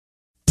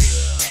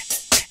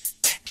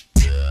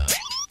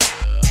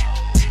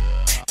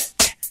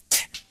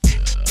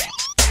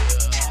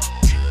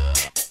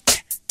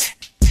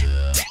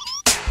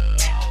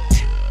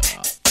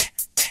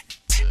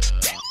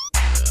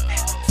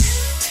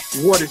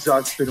What is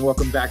up, and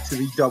welcome back to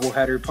the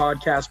Doubleheader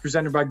Podcast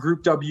presented by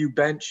Group W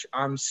Bench.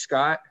 I'm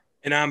Scott.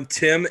 And I'm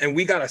Tim, and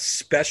we got a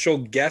special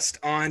guest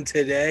on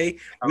today.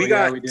 We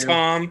got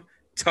Tom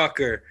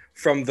Tucker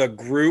from the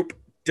Group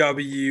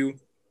W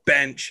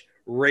Bench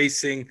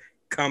Racing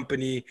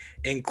Company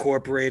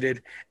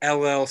Incorporated,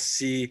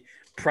 LLC,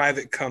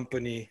 private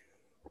company.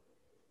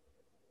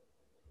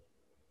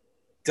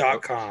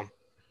 .com.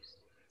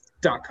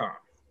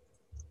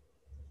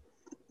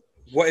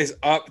 What is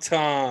up,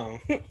 Tom?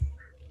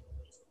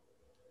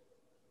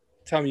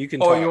 Tom, you can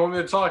talk. Oh, you want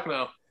me to talk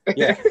now?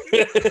 Yeah.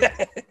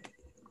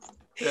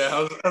 Yeah,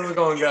 how's it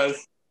going,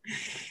 guys?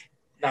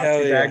 Not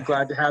too bad.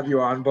 Glad to have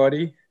you on,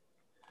 buddy.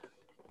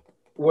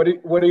 What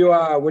are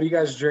you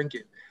guys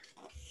drinking?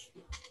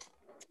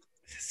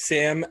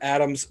 Sam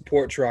Adams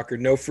Porch Rocker.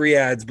 No free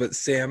ads, but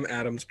Sam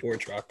Adams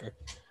Porch Rocker.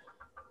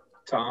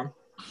 Tom?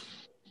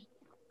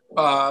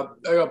 I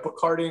got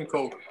Bacardi and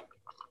Coke.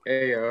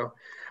 Hey, yo.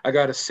 I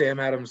got a Sam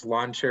Adams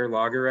Lawn Chair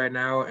Lager right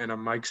now and a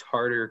Mike's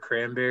Harder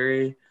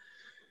Cranberry.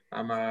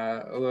 I'm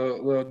a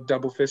little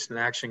double fist in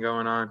action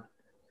going on.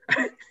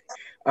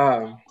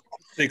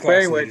 Stay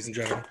classy, ladies and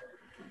gentlemen.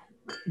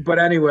 But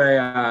anyway,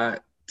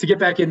 to get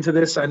back into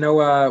this, I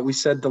know we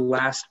said the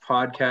last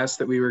podcast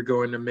that we were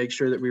going to make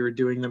sure that we were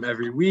doing them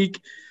every week.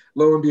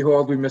 Lo and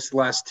behold, we missed the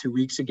last 2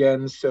 weeks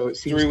again. So it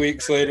seems 3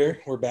 weeks later,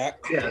 we're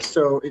back. Yeah,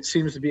 so it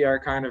seems to be our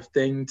kind of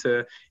thing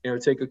to,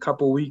 take a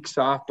couple weeks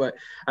off. But,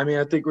 I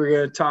think we're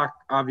going to talk,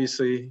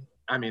 obviously.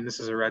 This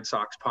is a Red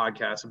Sox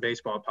podcast, a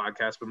baseball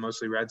podcast, but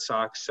mostly Red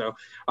Sox. So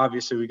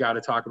obviously we got to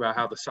talk about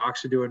how the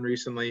Sox are doing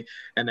recently,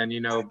 and then,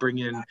 bring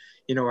in,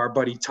 our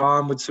buddy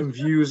Tom with some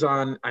views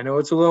on, I know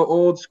it's a little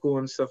old school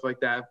and stuff like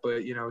that,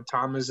 but,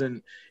 Tom is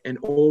an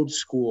old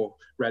school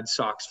Red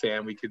Sox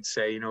fan, we could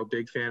say,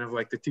 big fan of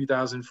like the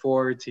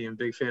 2004 team,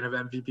 big fan of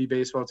MVP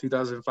Baseball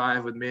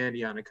 2005 with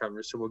Mandy on the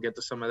cover. So we'll get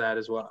to some of that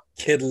as well.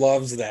 Kid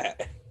loves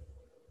that.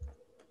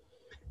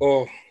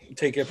 Oh,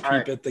 take a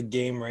peep at the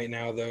game right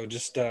now, though.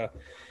 Just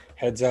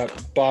heads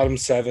up, bottom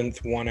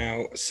seventh, 1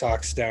 out,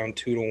 Sox down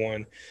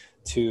 2-1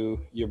 to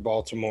your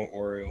Baltimore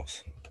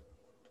Orioles.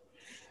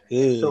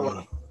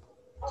 So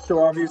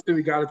obviously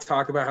we got to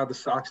talk about how the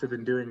Sox have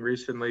been doing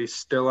recently.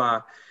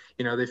 Still,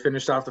 they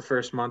finished off the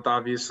first month,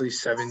 obviously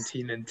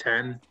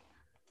 17-10,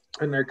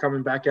 and they're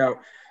coming back out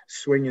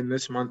swinging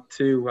this month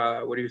too.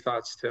 What are your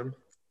thoughts, Tim?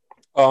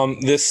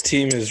 This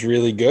team is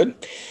really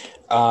good.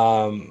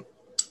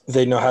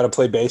 They know how to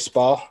play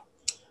baseball.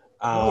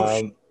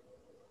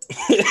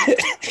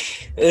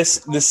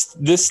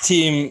 This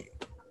team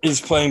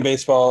is playing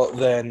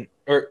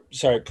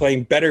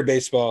playing better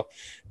baseball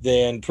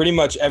than pretty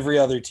much every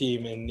other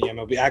team in the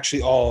MLB.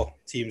 Actually, all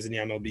teams in the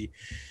MLB.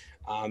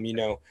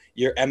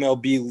 Your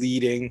MLB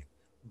leading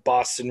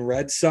Boston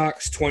Red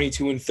Sox,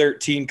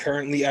 22-13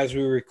 currently as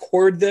we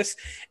record this.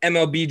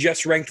 MLB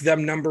just ranked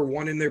them number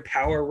 1 in their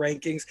power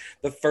rankings.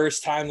 The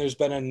first time there's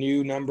been a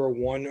new number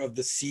 1 of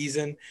the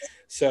season.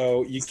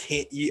 So you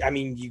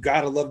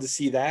got to love to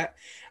see that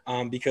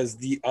because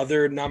the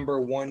other number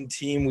 1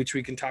 team, which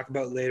we can talk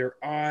about later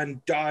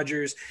on,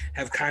 Dodgers,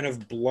 have kind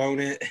of blown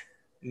it.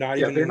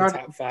 They're in the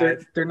top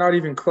 5. They're not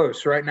even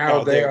close right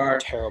now. They are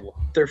terrible.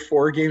 They're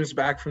 4 games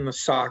back from the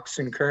Sox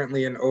and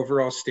currently in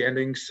overall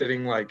standings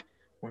sitting like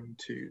 1,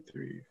 2,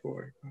 3,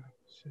 4, 5,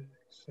 6,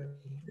 7,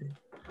 8.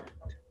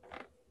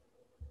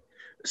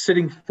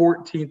 Sitting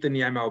 14th in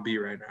the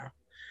MLB right now.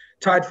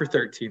 Tied for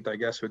 13th, I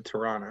guess, with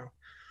Toronto.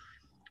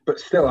 But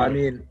still,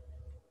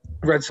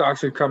 Red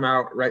Sox have come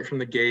out right from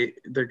the gate.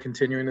 They're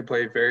continuing to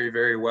play very,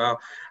 very well.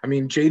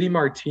 JD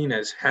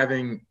Martinez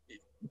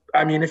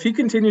if he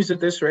continues at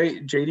this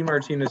rate, JD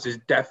Martinez is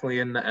definitely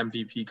in the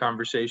MVP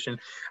conversation.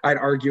 I'd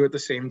argue at the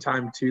same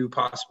time, too,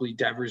 possibly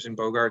Devers and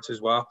Bogarts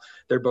as well.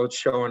 They're both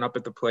showing up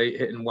at the plate,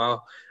 hitting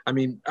well.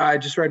 I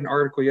just read an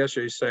article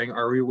yesterday saying,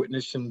 are we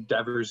witnessing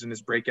Devers in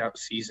his breakout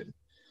season?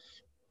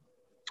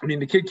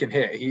 The kid can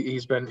hit.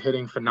 He's been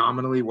hitting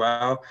phenomenally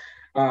well.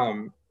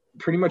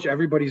 Pretty much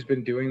everybody's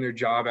been doing their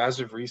job as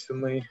of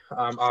recently.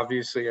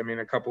 Obviously,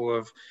 a couple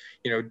of,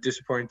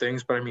 disappointing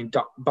things, but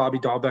Bobby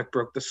Dahlbeck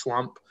broke the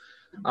slump.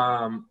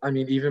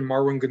 Even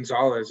Marwin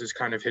Gonzalez is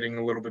kind of hitting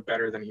a little bit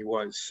better than he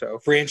was. So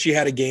Franchi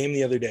had a game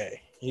the other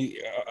day.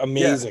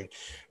 Amazing.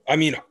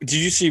 Yeah. Did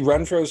you see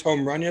Renfroe's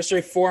home run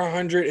yesterday?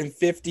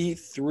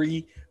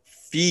 453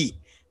 feet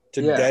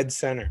to dead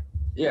center.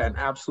 Yeah, an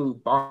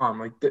absolute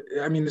bomb.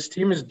 This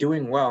team is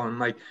doing well, and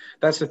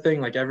that's the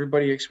thing.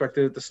 Everybody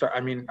expected at the start.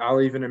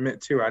 I'll even admit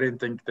too, I didn't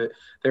think that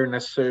they were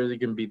necessarily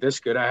going to be this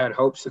good. I had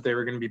hopes that they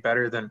were going to be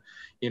better than,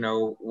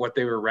 what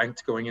they were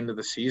ranked going into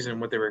the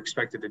season, what they were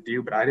expected to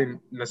do. But I didn't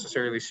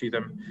necessarily see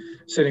them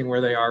sitting where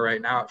they are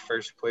right now at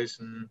first place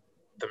in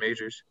the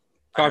majors.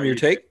 Tom, your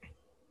take?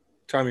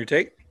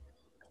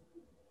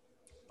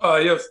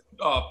 Yes.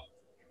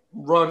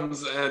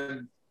 Runs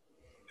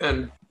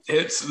and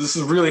hits. This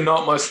is really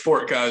not my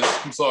sport, guys.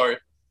 I'm sorry.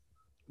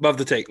 Love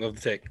the take.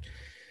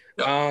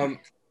 Yeah.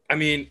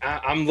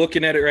 I'm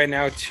looking at it right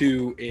now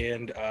too,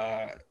 and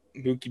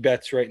Mookie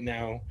Betts right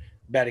now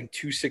batting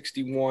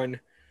 .261,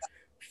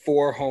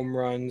 4 home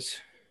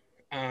runs,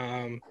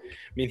 I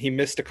mean, he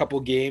missed a couple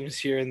games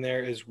here and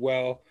there as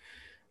well.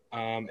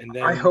 And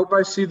then I hope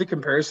I see the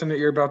comparison that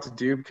you're about to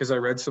do, because I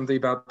read something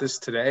about this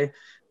today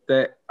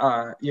that,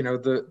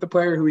 the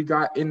player who we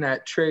got in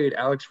that trade,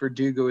 Alex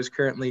Verdugo, is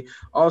currently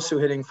also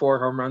hitting 4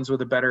 home runs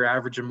with a better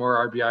average and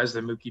more RBIs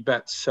than Mookie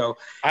Betts. So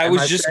I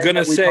was just going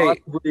to say,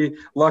 we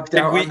lucked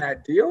out on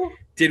that deal.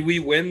 Did we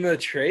win the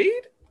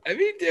trade? I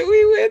mean, did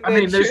we win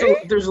the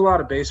trade? There's a lot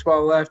of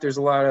baseball left. There's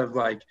a lot of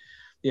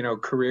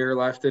career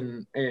left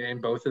in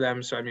both of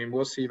them. So, I mean,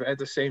 we'll see. But at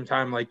the same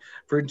time,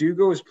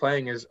 Verdugo is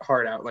playing his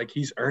heart out.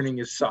 He's earning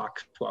his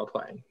socks while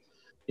playing.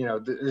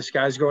 This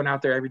guy's going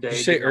out there every day. Did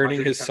you say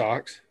earning his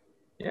socks?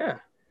 Yeah.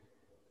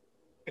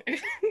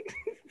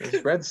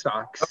 His Red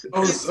Sox. That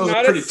was a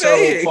pretty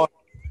terrible.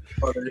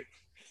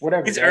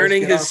 Whatever. He's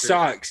earning his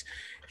socks.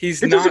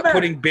 He's not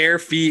putting bare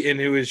feet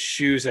into his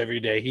shoes every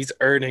day. He's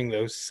earning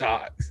those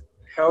socks.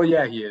 Hell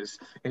yeah, he is.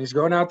 And he's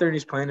going out there and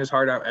he's playing his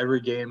heart out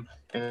every game,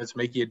 and it's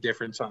making a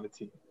difference on the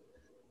team.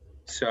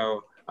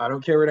 So I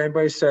don't care what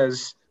anybody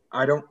says.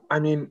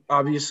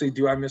 Obviously,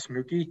 do I miss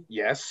Mookie?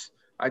 Yes.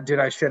 Did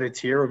I shed a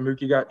tear when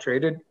Mookie got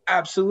traded?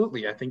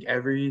 Absolutely. I think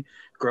every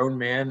grown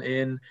man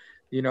in,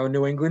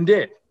 New England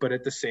did. But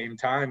at the same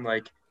time,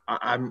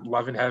 I'm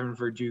loving having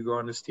Verdugo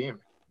on his team.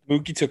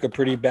 Mookie took a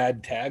pretty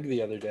bad tag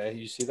the other day.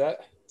 You see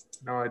that?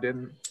 No, I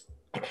didn't.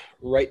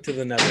 Right to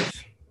the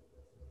nethers.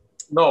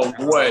 No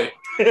way.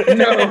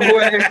 No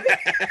way.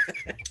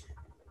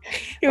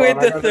 He went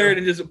the third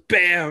and just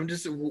bam,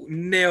 just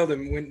nailed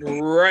him, went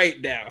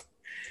right down.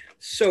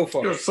 So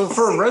far. So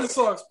for a Red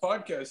Sox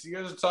podcast, you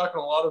guys are talking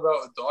a lot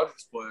about a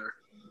Dodgers player.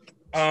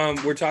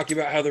 We're talking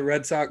about how the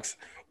Red Sox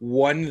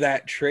won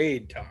that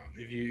trade, Tom.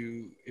 If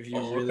you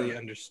really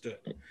understood.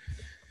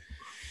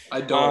 I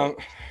don't.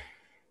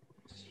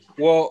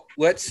 Well,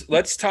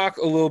 let's talk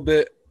a little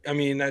bit. I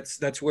mean,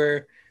 that's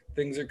where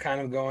things are kind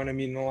of going. I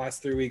mean, in the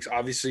last 3 weeks,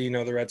 obviously,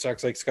 the Red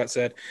Sox, like Scott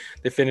said,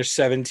 they finished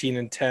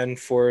 17-10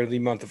 for the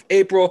month of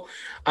April.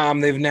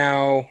 They've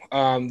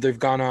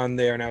gone on.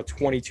 They are now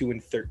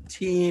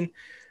 22-13.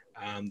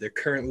 They're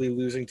currently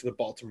losing to the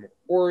Baltimore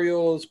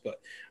Orioles,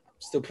 but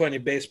still plenty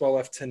of baseball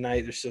left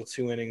tonight. There's still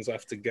 2 innings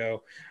left to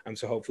go.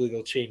 So hopefully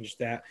they'll change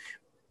that.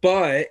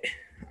 But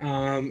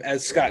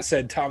as Scott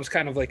said, Tom's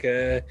kind of like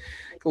a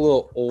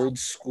little old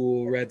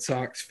school Red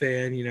Sox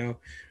fan,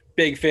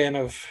 big fan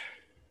of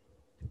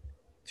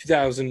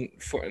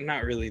 2004.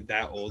 Not really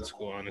that old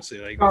school,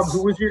 honestly.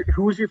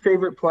 Who was your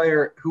favorite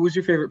player? Who was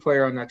your favorite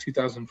player on that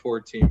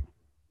 2004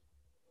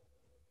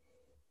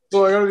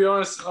 So I gotta be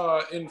honest.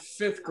 In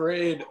 5th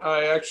grade,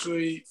 I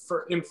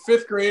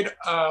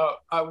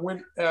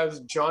went as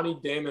Johnny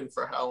Damon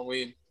for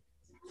Halloween.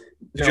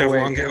 Did you have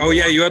long hair? Oh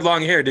yeah, you had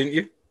long hair, didn't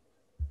you?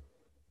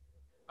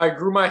 I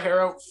grew my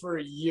hair out for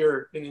a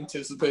year in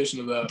anticipation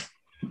of that.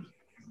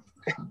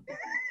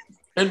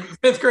 In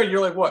 5th grade, you're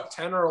like, what,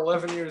 10 or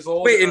 11 years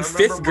old? Wait, in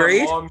 5th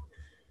grade? In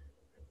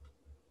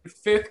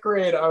 5th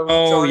grade, I was.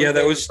 Oh, yeah,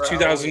 that was 2000.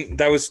 Halloween.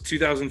 That was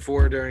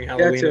 2004 during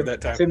Halloween at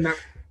that time. That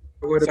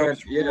was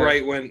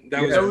right when.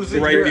 That was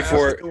right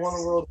before they won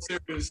the World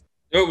Series.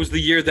 No, it was the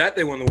year that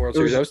they won the World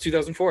Series. That was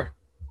 2004.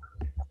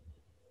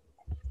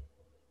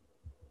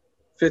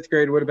 5th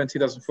grade would have been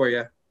 2004,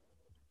 yeah.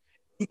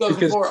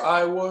 2004.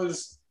 I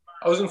was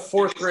in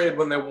 4th grade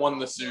when they won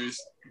the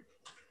series.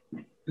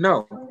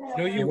 No,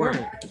 you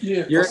weren't.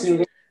 Yeah,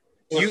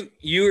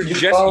 you're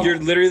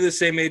literally the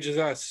same age as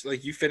us.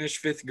 You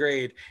finished 5th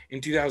grade in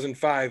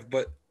 2005,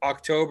 but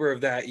October of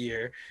that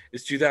year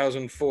is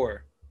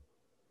 2004.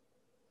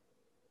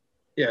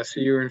 Yeah, so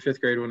you were in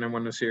 5th grade when they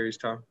won the series,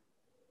 Tom.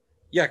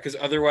 Yeah, because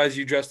otherwise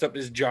you dressed up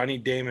as Johnny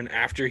Damon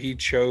after he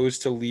chose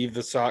to leave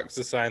the Sox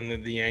to sign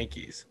the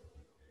Yankees.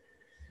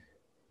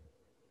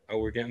 Oh,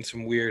 we're getting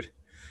some weird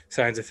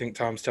signs. I think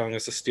Tom's telling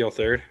us to steal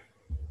third.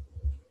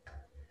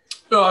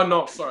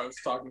 No, sorry, I was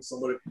talking to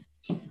somebody.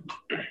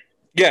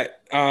 Yeah,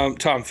 Tom,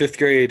 5th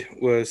grade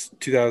was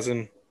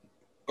 2000.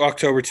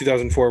 October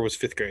 2004 was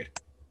 5th grade.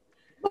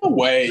 No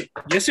way.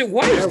 Yes, it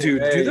was, no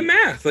dude. Way. Do the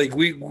math.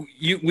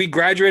 We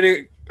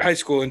graduated high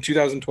school in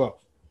 2012.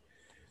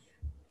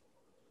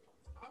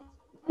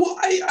 Well,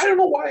 I don't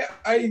know why.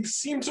 I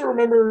seem to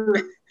remember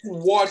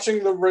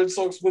watching the Red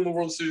Sox win the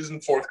World Series in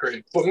 4th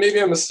grade, but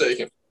maybe I'm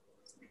mistaken.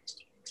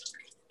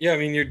 Yeah, I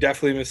mean, you're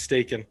definitely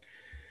mistaken.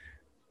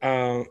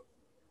 Hey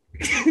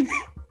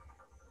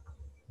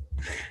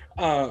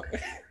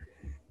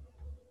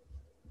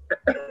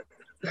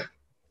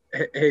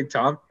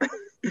Tom,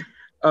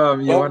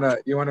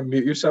 you wanna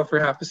mute yourself for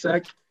half a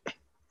sec?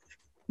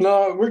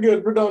 No, we're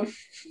good. We're done.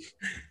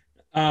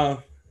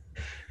 Gonna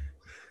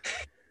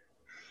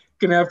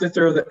have to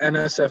throw the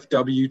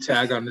NSFW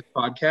tag on this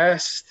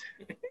podcast.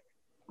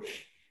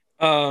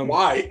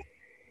 Why?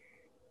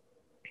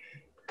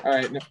 All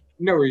right,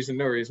 no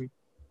reason.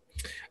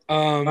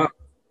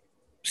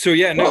 So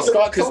yeah, no.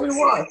 Scott, tell me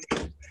why.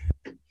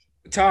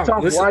 Tom,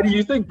 why do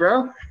you think,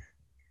 bro?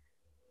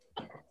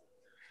 I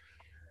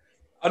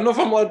don't know if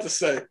I'm allowed to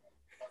say.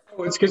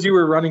 Oh, it's because you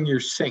were running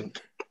your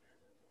sink.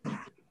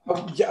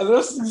 Yeah,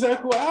 that's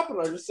exactly what happened.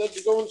 I just had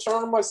to go and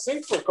turn on my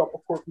sink for a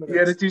couple quick minutes. You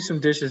got to do some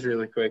dishes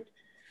really quick.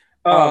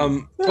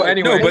 But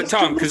anyway, no, but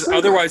Tom, because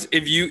otherwise,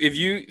 if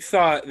you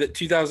thought that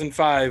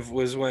 2005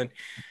 was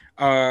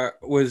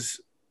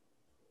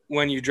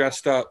when you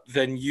dressed up,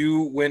 then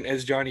you went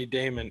as Johnny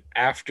Damon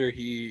after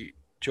he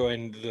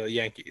joined the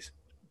Yankees.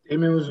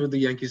 Damon was with the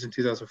Yankees in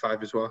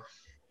 2005 as well.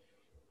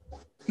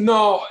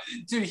 No,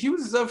 dude, he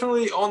was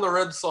definitely on the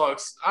Red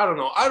Sox. I don't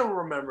know. I don't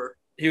remember.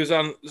 He was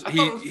on.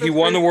 He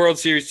won the World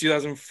Series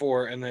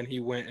 2004, and then he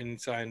went and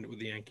signed with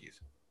the Yankees.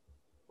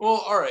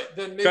 Well, all right,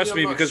 then maybe trust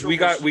me, because we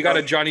got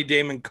a Johnny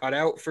Damon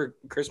cutout for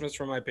Christmas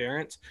from my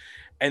parents,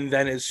 and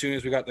then as soon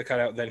as we got the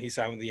cutout, then he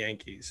signed with the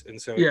Yankees, and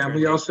so yeah,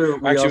 we also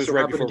was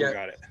right before we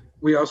got it.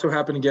 We also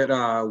happened to get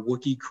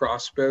Wookiee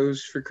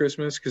crossbows for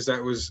Christmas because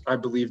that was, I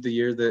believe, the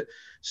year that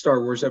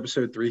Star Wars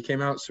Episode 3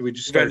 came out. So we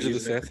just started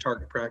using it for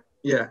target practice.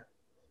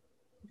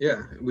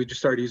 Yeah, we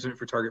just started using it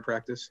for target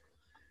practice.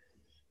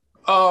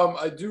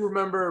 I do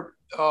remember.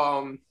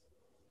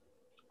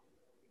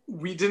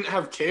 We didn't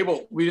have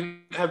cable. We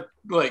didn't have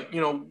we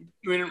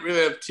didn't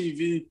really have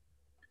TV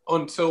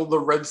until the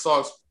Red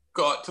Sox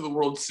got to the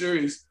World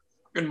Series.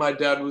 And my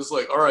dad was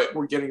like, all right,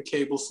 we're getting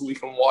cable so we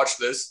can watch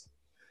this.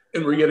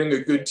 And we're getting a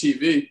good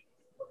TV.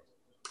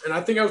 And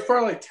I think I was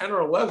probably like 10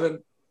 or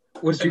 11.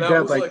 Was your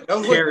dad like,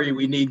 Carrie,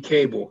 we need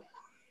cable?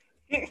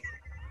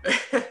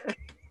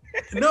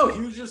 No, he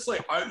was just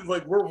like,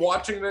 we're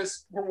watching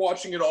this. We're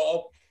watching it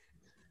all.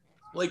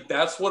 Like,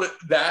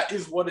 that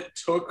is what it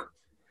took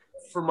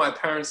for my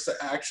parents to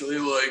actually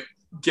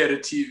get a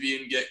TV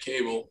and get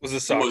cable. Was the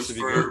Sox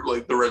for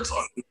the Red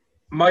Sox?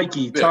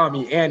 Mikey,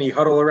 Tommy, Annie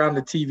huddle around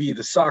the TV.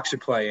 The Sox are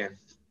playing.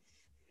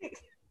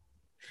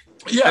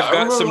 Yeah, I've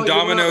got some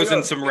dominoes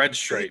and some red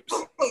stripes.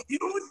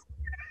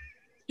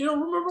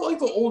 Remember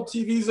the old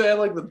TVs that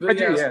had the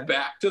big ass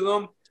back to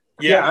them?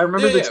 Yeah, I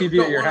remember the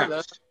TV at your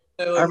house.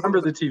 I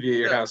remember the TV at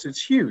your house.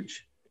 It's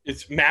huge.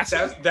 It's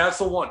massive. That's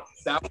the one.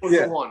 That was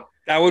the one.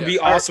 That would be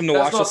awesome to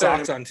watch the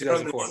Sox on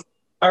 2004.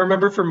 I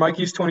remember for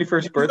Mikey's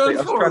 21st birthday,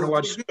 I was trying to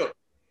watch.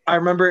 I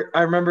remember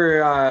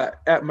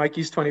at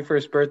Mikey's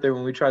 21st birthday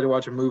when we tried to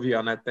watch a movie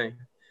on that thing.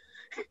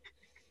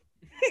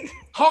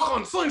 Hawk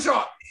on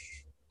Slingshot.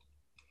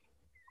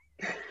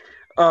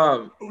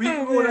 We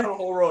can go down a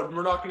whole road, and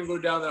we're not going to go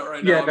down that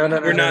right now. No,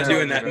 we're not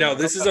doing that. No,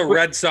 this is a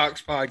Red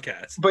Sox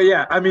podcast. But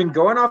yeah, I mean,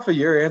 going off of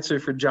your answer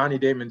for Johnny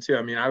Damon too.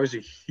 I mean, I was a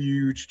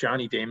huge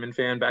Johnny Damon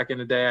fan back in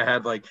the day. I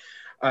had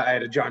I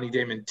had a Johnny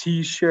Damon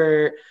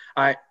T-shirt.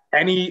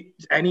 Any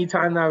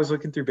time that I was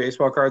looking through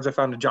baseball cards, I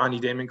found a Johnny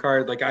Damon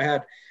card. I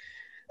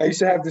used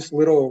to have this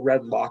little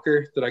red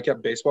locker that I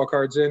kept baseball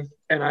cards in,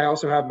 and I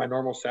also have my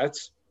normal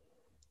sets.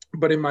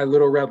 But in my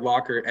little red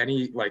locker,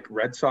 any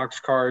Red Sox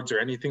cards or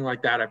anything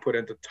like that, I put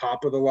at the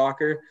top of the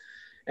locker,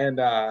 and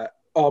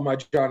all my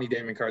Johnny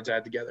Damon cards I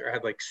had together. I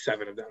had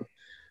 7 of them.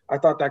 I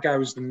thought that guy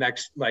was the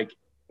next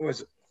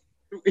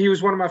he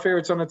was one of my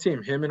favorites on the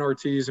team. Him and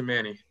Ortiz and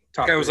Manny.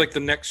 That guy was the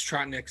next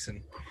Trot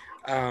Nixon.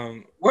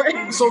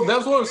 What? So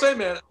that's what I'm saying,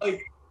 man.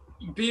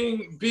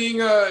 Being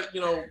at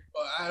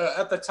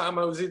the time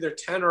I was either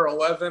 10 or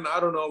 11.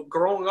 I don't know.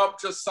 Growing up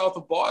just south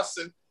of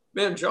Boston,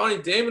 man, Johnny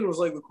Damon was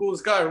the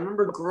coolest guy. I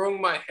remember growing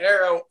my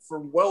hair out for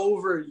well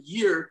over a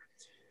year,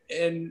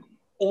 and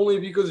only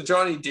because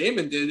Johnny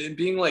Damon did, and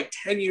being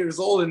 10 years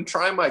old and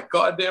trying my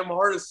goddamn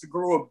hardest to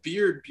grow a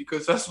beard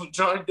because that's what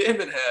Johnny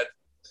Damon had.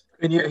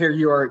 And yet here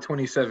you are at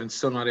 27,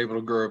 still not able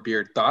to grow a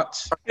beard.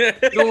 Thoughts?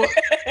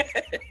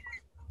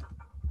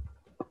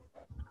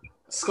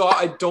 Scott,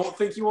 I don't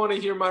think you want to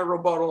hear my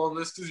rebuttal on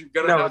this because you're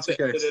going to have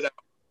to edit it out.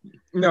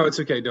 No, it's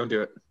okay. Don't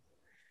do it.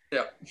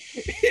 Yeah.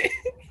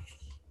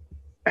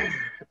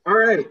 All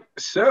right.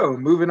 So,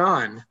 moving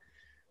on.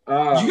 You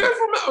guys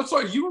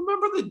remember? You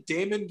remember the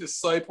Damon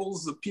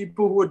disciples, the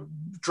people who would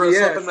dress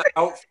up in the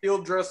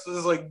outfield dressed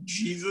as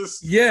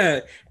Jesus? Yeah,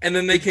 and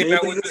then they came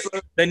out with.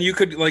 Then you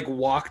could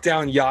walk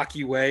down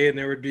Yawkey Way, and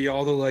there would be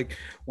all the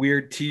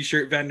weird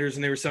T-shirt vendors,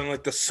 and they were selling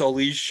the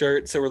Sully's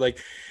shirts. So we're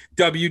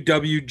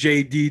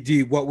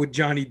WWJDD. What would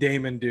Johnny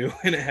Damon do?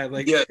 And it had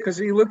because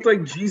he looked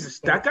like Jesus.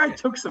 That guy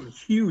took some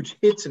huge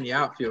hits in the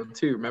outfield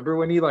too. Remember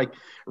when he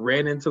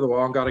ran into the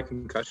wall and got a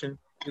concussion?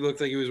 He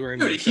looked like he was wearing.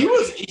 Dude, he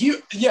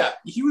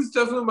was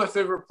definitely my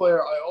favorite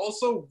player. I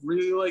also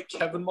really like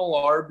Kevin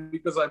Millar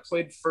because I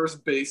played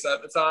first base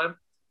at the time.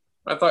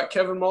 I thought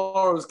Kevin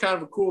Millar was kind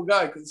of a cool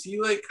guy because he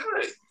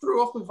kind of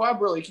threw off the vibe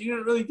where he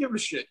didn't really give a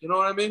shit. You know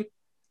what I mean?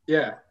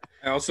 Yeah.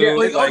 I also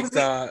liked.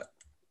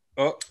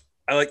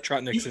 I like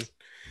Trot Nixon.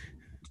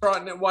 Why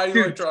do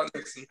you like Trot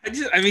Nixon?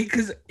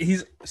 Because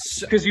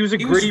he was a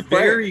gritty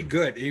player. Very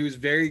good. He was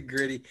very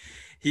gritty.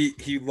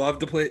 He loved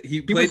to play.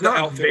 He played was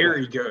not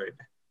very good.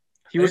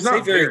 He was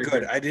not very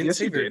good. I didn't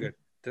say very good.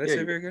 Did I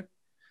say very good?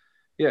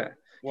 Yeah.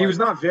 He was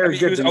not very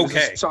good. He was okay. He was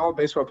a solid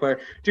baseball player.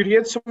 Dude, he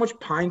had so much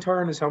pine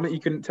tar on his helmet, you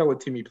couldn't tell what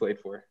team he played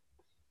for.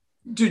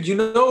 Dude, you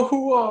know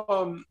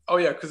who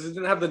because it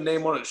didn't have the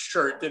name on his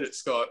shirt, did it,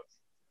 Scott?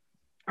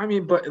 I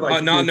mean, but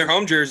not in their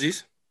home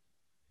jerseys.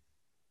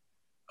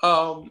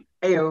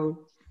 Ayo.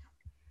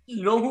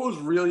 You know who was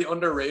really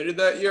underrated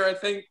that year? I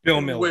think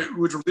Bill Miller.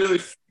 Which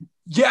really,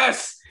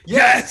 yes,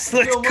 Yes,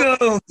 let's Bill go.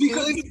 Miller.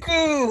 Because Let's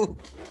go.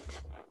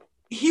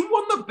 he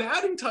won the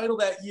batting title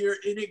that year,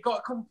 and it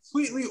got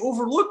completely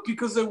overlooked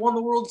because they won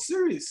the World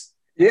Series.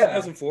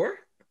 2004?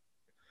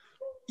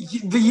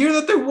 The year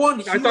that they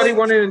won, I thought he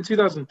won it in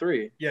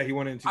 2003. Yeah, he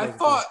won it in I 2004.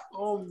 thought,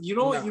 you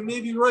know what? You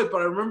may be right,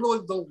 but I remember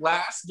like the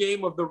last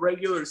game of the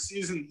regular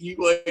season, he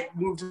like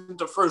moved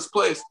into first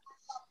place,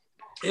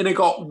 and it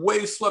got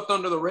way swept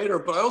under the radar.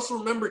 But I also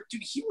remember,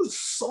 dude, he was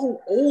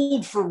so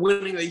old for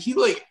winning that he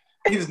like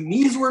his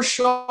knees were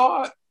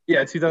shot.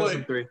 Yeah,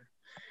 2003.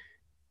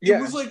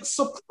 It was like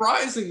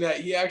surprising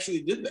that he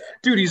actually did that.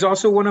 Dude, he's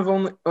also one of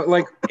only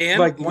one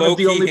of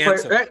the only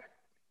players.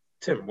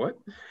 Tim, what?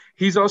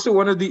 He's also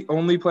one of the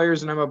only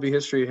players in MLB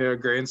history who had a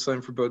grand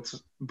slam for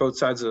both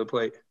sides of the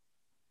plate.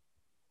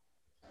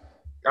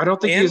 I don't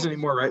think he is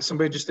anymore, right?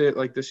 Somebody just did it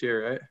like this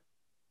year,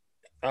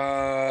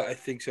 right? I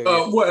think so.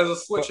 Yeah. What, as a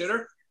switch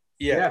hitter?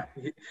 Yeah.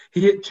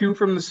 He hit two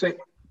from the same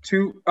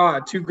two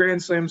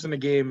grand slams in a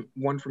game,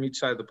 one from each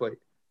side of the plate.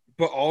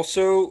 But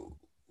also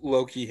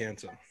low-key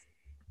handsome.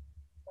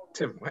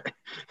 Tim, what?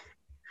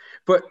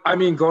 But I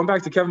mean, going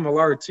back to Kevin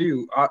Millar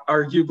too,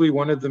 arguably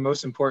one of the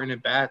most important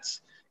at bats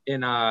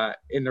in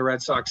the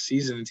Red Sox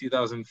season in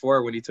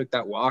 2004 when he took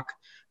that walk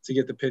to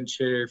get the pinch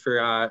hitter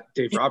for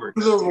Dave Roberts.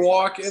 The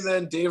walk, and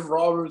then Dave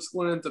Roberts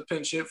went into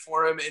pinch hit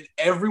for him, and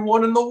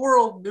everyone in the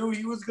world knew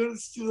he was going to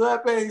steal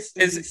that base,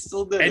 and he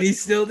still did. And he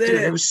still did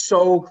it. It was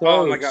so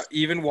close. Oh my god!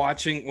 Even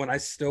when I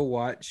still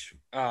watch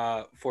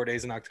 4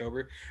 Days in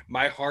October,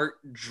 my heart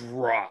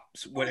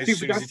drops as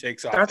soon as he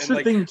takes off. That's and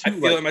the thing too. I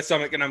feel it in my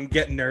stomach, and I'm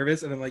getting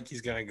nervous, and I'm like,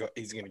 he's gonna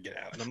get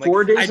out. And I'm like,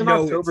 4 Days in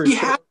October.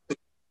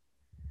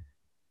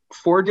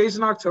 4 Days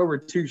in October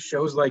too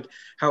shows like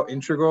how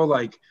integral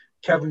like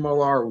Kevin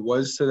Millar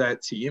was to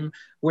that team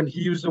when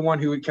he was the one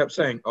who kept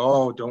saying,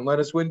 "Oh, don't let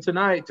us win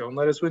tonight. Don't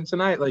let us win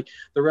tonight." Like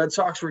the Red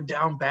Sox were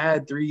down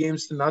bad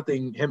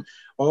 3-0. Him,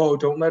 "Oh,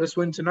 don't let us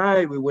win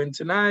tonight. We win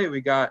tonight.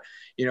 We got,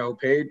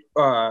 paid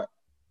well,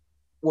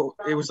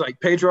 it was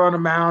like Pedro on a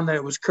mound, then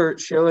it was Curt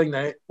Schilling,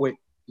 it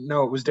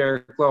was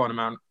Derek Lowe on a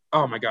mound.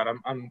 Oh my god,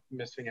 I'm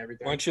missing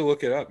everything. Why don't you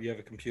look it up? You have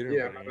a computer.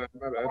 Yeah, my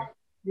bad.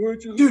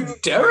 Dude,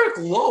 Derek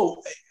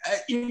Lowe,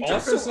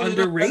 also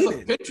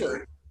underrated.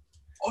 Pitcher.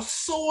 Oh,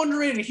 so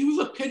underrated. He was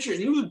a pitcher, and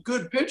he was a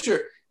good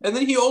pitcher. And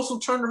then he also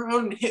turned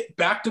around and hit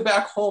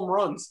back-to-back home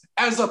runs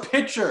as a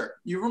pitcher.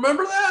 You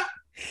remember that?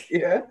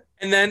 Yeah.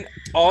 And then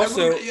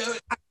also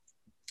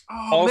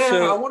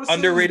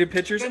underrated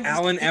pitchers,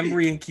 Alan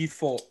Emery and Keith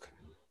Foulke.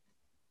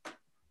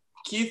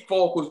 Keith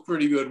Foulke was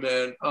pretty good,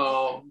 man.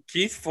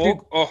 Keith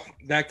Foulke,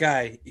 that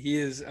guy, he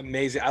is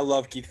amazing. I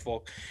love Keith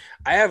Foulke.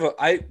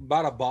 I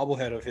bought a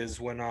bobblehead of his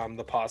when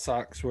the Paw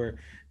Sox were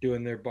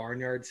doing their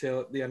barnyard sale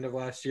at the end of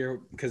last year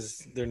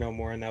because they're no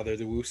more and now they're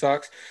the Woo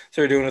Sox.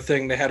 So they're doing a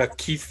thing. They had a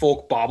Keith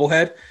Foulke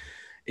bobblehead,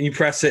 and you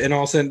press it, and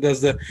all of a sudden it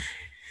does the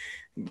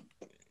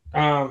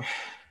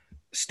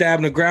stab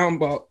in the ground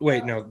ball.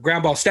 Wait, no,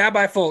 ground ball. Stab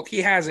by Foulke.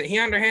 He has it. He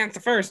underhands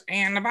the first,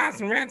 and the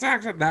Boston Red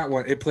Sox. That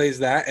one. It plays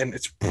that, and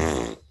it's.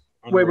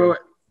 Wait.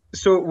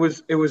 So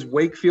it was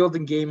Wakefield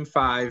in Game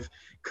 5,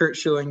 Curt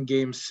Schilling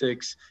Game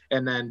 6,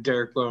 and then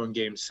Derek Lowe in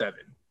Game 7.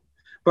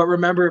 But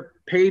remember,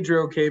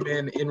 Pedro came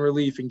in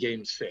relief in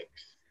Game 6.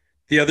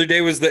 The other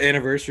day was the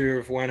anniversary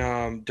of when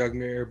Doug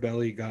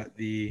Mirabelli got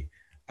the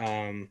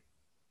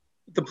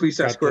police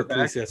escort back.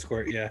 Police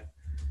escort, yeah.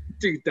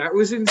 Dude, that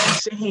was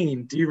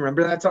insane. Do you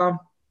remember that, Tom?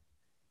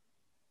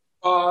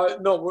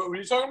 No. What were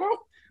you talking about?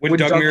 When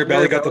Doug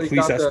Mirabelli got the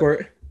police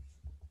escort.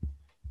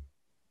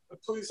 The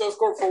police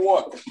escort for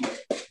what?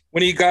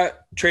 When he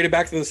got traded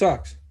back to the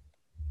Sox.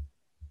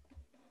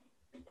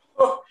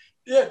 Oh,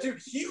 yeah,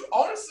 dude. He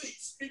honestly,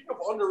 speaking of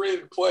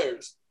underrated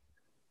players,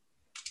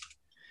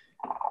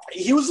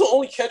 he was the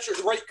only catcher,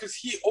 right? Because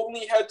he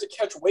only had to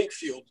catch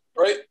Wakefield,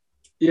 right?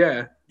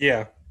 Yeah.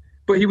 Yeah.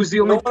 But he was the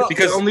only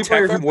because the only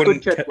player who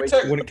wouldn't catch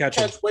Wakefield. Wouldn't catch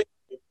him.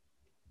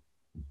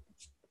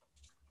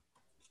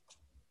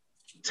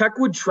 Tech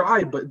would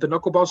try, but the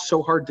knuckleball's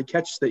so hard to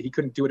catch that he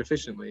couldn't do it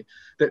efficiently.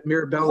 That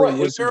Mirabelli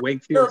was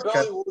Wakefield's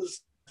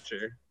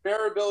catcher.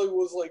 Mirabelli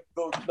was like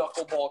the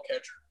knuckleball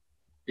catcher.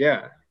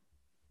 Yeah.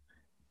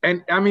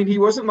 And I mean, he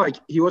wasn't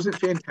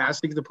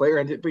fantastic as a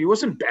player, but he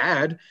wasn't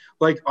bad.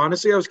 Like,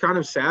 honestly, I was kind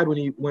of sad when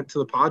he went to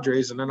the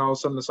Padres, and then all of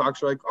a sudden the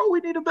Sox were like, "Oh,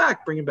 we need him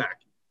back. Bring him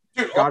back."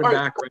 Dude, got him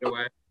back right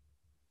away.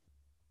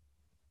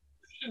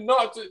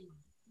 Not to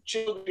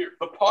chill here.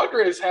 The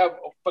Padres have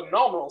a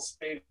phenomenal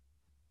stadium.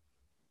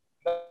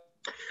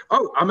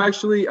 Oh, I'm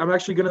actually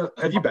gonna.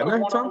 Have you been there,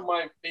 Tom? One of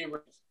my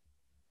favorites.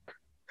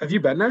 Have you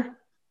been there?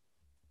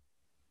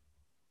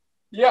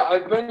 Yeah,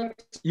 I've been.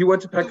 You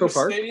went to Petco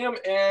Park Stadium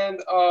and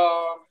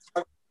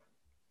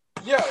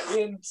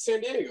in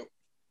San Diego.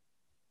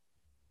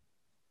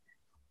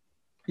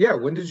 Yeah,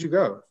 when did you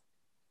go?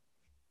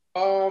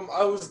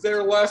 I was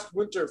there last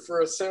winter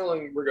for a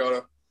sailing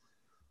regatta.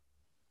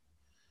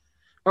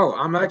 Oh,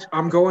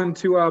 I'm going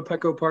to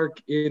Petco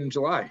Park in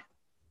July.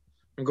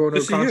 I'm going to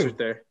a concert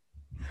there.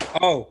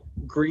 Oh,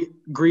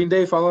 Green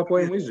Day, Fall Out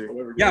Boy, and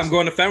Weezer. yeah, I'm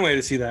going to Fenway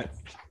to see that.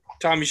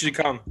 Tom, you should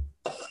come.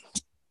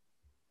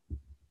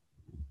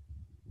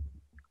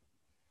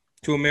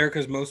 To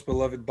America's most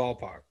beloved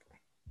ballpark.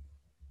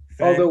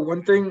 Although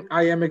one thing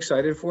I am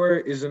excited for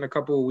is in a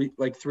couple of weeks,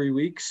 like 3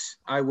 weeks,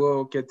 I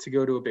will get to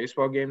go to a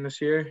baseball game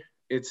this year.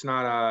 It's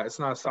not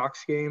a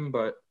Sox game,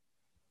 but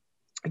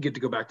I get to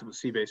go back to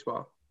see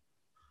baseball.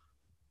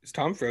 Is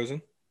Tom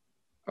frozen?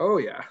 Oh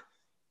yeah.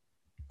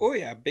 Oh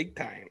yeah, big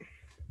time.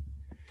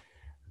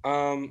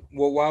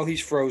 Well, while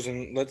he's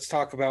frozen, let's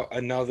talk about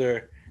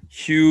another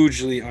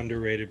hugely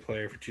underrated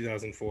player for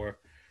 2004,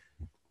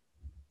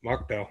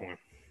 Mark Bellhorn.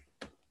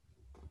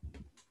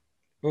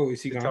 Oh,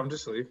 is he Did gone? Tom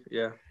just leave?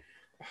 Yeah.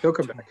 He'll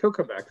come back.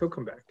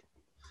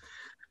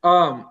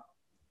 Oh,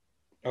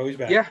 he's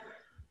back. Yeah.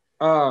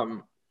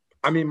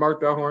 I mean,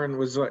 Mark Bellhorn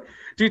was like,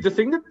 dude, the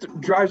thing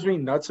that drives me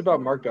nuts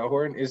about Mark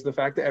Bellhorn is the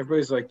fact that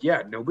everybody's like,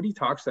 yeah, nobody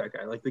talks to that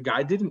guy. Like, the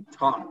guy didn't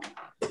talk.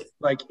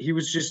 Like, he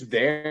was just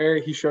there.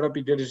 He showed up.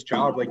 He did his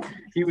job. Like,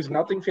 he was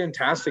nothing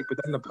fantastic. But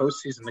then the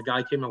postseason, the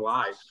guy came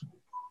alive.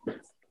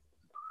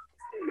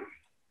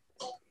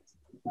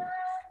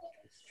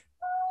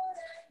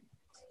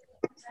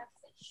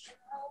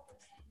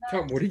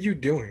 Tom, what are you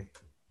doing?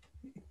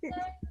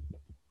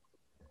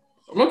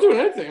 I'm not doing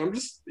anything. I'm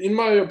just in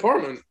my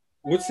apartment.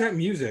 What's that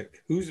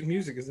music? Whose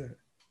music is that?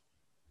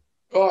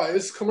 Oh,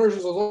 it's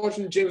commercials. I was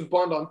watching James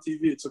Bond on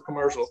TV. It's a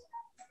commercial.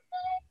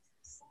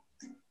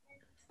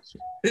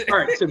 All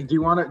right, Tim, do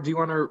you want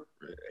to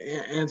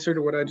answer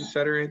to what I just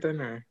said or anything?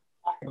 Or?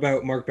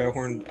 About Mark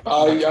Bellhorn?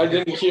 I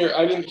didn't hear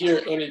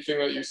anything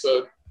that you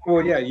said.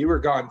 Well, yeah, you were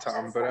gone,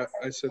 Tom, but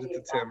I said it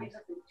to Tim.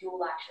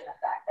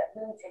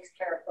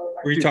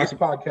 Were you Dude, talking?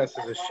 this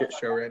podcast is a shit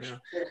show right now.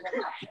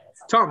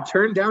 Tom,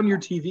 turn down your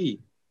TV.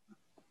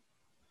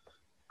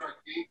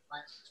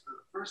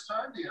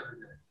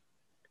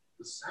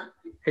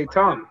 Hey,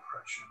 Tom.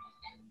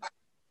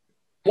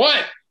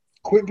 What?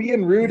 Quit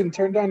being rude and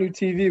turn down your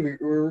TV.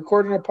 We're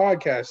recording a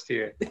podcast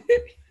here.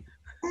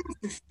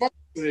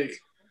 Like,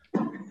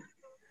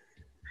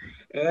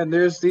 And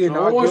there's the I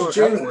inaugural watched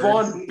James F-word.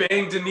 Bond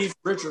bang Denise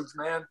Richards,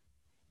 man.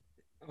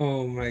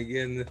 Oh my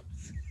goodness.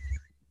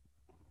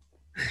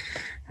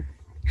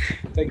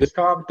 Thanks,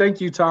 Tom.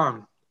 Thank you,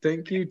 Tom.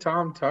 Thank you,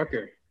 Tom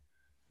Tucker.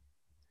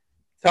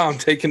 Tom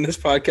taking this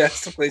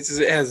podcast to places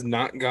it has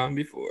not gone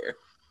before.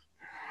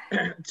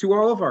 To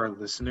all of our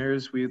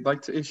listeners, we'd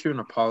like to issue an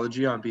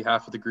apology on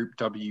behalf of the Group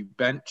W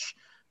bench.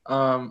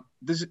 The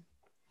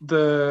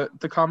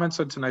comments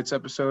on tonight's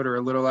episode are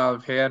a little out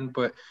of hand,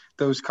 but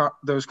those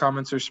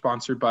comments are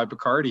sponsored by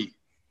Bacardi.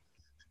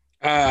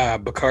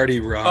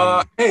 Bacardi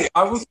rum. Hey,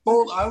 I was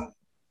told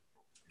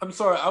I'm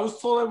sorry. I was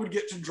told I would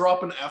get to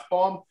drop an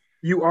F-bomb.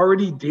 You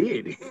already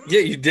did.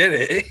 Yeah, you did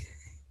it.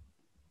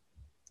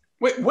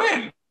 Wait,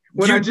 when?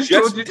 When You I just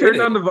just told you to did turn it.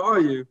 down the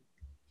volume.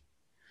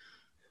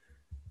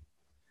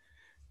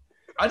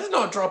 I did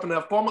not drop an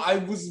F-bomb. I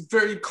was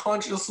very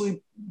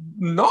consciously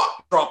not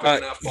dropping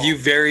an F-bomb. You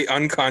very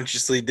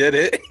unconsciously did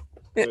it.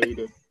 No, you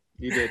did.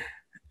 You did.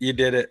 You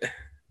did it.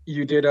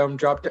 You did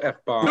drop the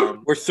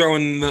F-bomb. We're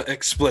throwing the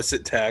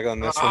explicit tag on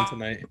this one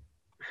tonight.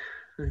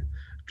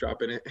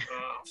 Dropping it.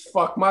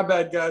 Fuck, my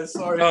bad, guys.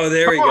 Sorry. Oh,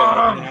 there we go.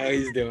 Come on. Now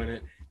he's doing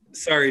it.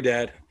 Sorry,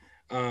 Dad.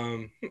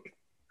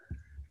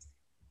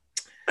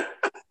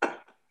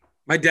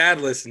 My dad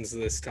listens to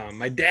this, Tom.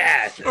 My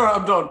dad. All right,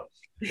 I'm done.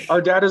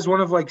 Our dad is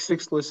one of like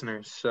 6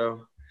 listeners,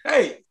 so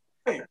Hey.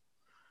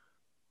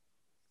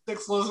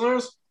 6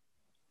 listeners?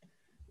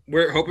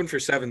 We're hoping for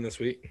 7 this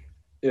week.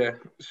 yeah.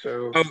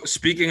 So Oh,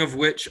 speaking of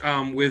which,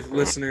 with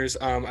listeners,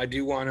 I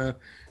do want to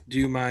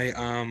do my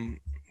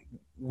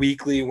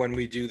weekly, when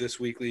we do this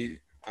weekly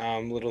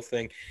little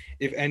thing.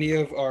 If any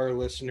of our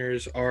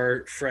listeners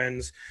are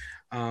friends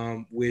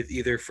with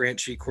either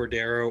Franchi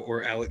Cordero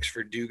or Alex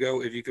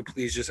Verdugo, if you could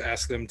please just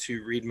ask them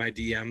to read my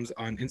DMs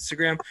on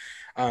Instagram.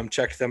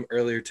 Checked them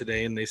earlier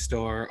today and they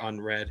still are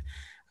unread.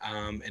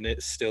 And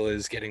it still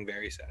is getting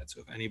very sad. So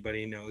if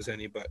anybody knows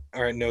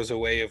knows a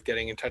way of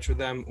getting in touch with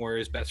them or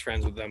is best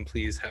friends with them,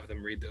 please have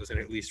them read those and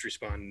at least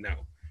respond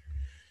no.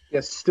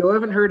 yes, still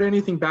haven't heard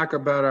anything back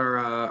about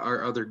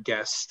our other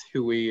guest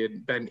who we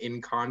had been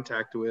in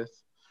contact with.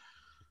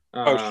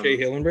 Shay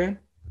Hillenbrand?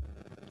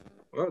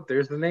 Well,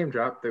 there's the name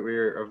drop that we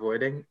were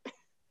avoiding.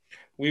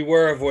 We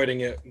were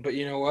avoiding it, but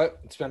you know what?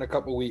 It's been a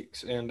couple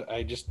weeks, and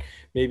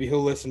maybe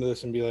he'll listen to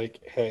this and be like,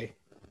 hey,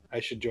 I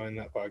should join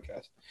that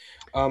podcast.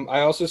 I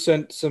also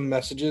sent some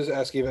messages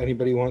asking if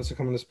anybody wants to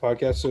come on this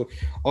podcast. So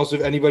also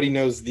if anybody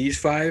knows these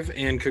 5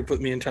 and could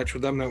put me in touch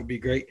with them, that would be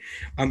great.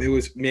 It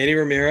was Manny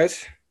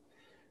Ramirez,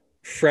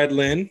 Fred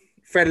Lynn,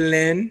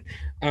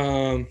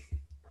 Ryan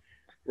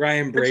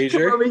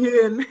Brazier. Come over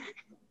here and-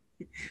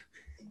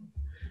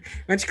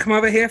 Why don't you come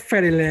over here,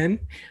 Freddie Lynn?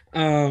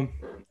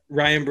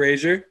 Ryan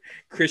Brazier,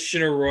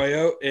 Christian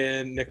Arroyo,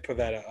 and Nick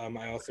Pavetta.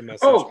 I also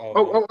messaged all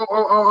of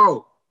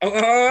them.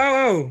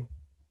 Oh.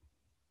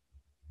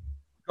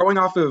 Going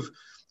off of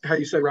how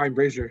you said Ryan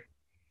Brazier,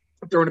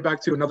 throwing it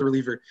back to another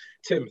reliever.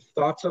 Tim,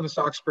 thoughts on the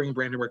Sox bringing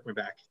Brandon Workman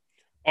back?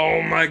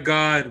 Oh my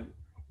God.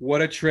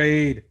 What a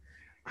trade.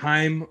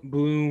 Heim,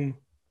 Bloom,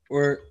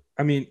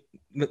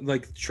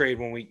 like trade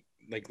when we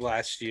like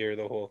last year,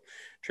 the whole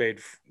trade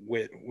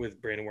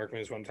with Brandon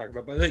Workman is what I'm talking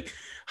about. But like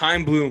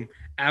Heim Bloom,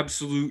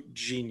 absolute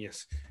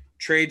genius.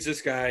 Trades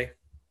this guy,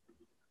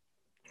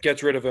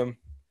 gets rid of him.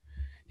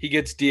 He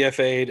gets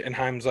DFA'd, and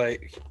Heim's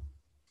like,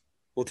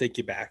 we'll take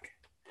you back.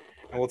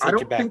 And we'll take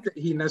you back. I don't think that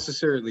he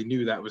necessarily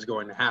knew that was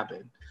going to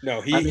happen.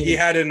 No, he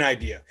had an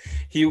idea.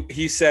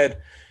 He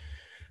said,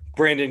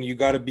 Brandon, you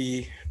gotta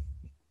be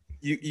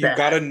you've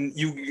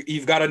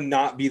got to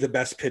not be the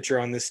best pitcher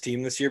on this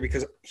team this year,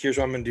 because here's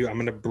what I'm going to do. I'm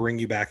going to bring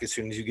you back as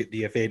soon as you get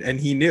DFA'd. And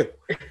he knew.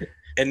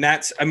 And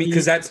that's,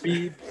 because that's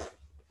be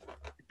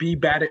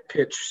bad at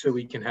pitch so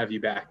we can have you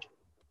back.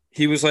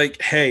 He was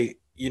like, hey,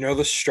 you know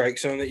the strike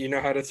zone that you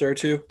know how to throw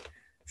to?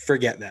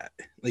 Forget that.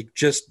 Like,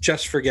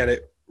 just forget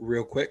it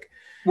real quick.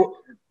 Well,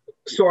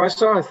 so I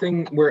saw a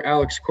thing where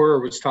Alex Cora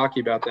was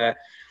talking about that,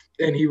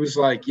 and he was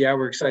like, yeah,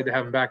 we're excited to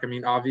have him back. I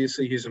mean,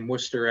 obviously he's in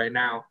Worcester right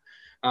now.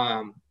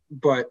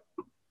 But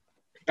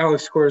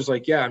Alex Cora is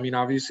like, yeah, I mean,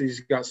 obviously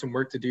he's got some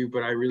work to do,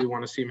 but I really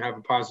want to see him have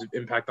a positive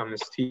impact on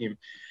this team.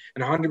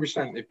 And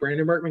 100%, if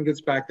Brandon Workman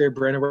gets back there,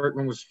 Brandon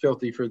Workman was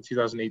filthy for the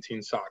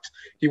 2018 Sox.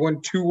 He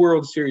won 2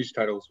 World Series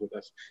titles with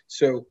us.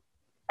 So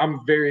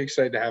I'm very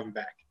excited to have him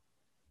back.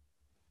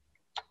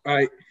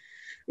 I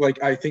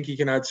think he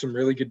can add some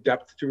really good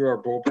depth to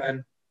our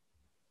bullpen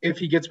if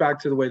he gets back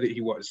to the way that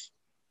he was.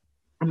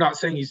 I'm not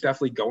saying he's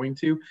definitely going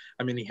to.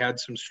 I mean, he had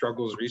some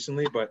struggles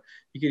recently, but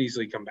he could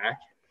easily come back.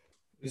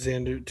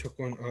 Xander took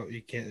one. Oh,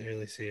 you can't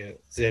really see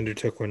it. Xander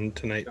took one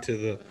tonight to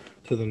the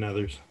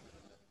Nethers.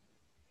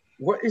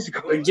 What is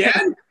going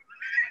again?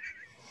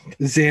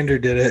 Xander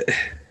did it.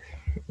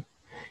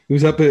 He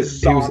was up at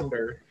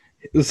Zonder.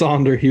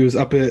 He was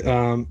up at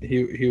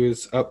he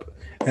was up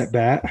at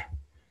bat.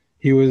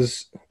 He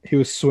was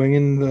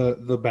swinging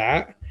the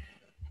bat,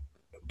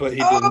 but he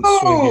didn't swing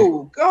it.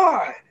 Oh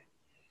God!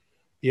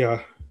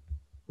 Yeah,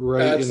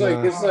 right. It's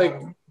like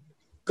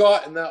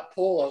got in that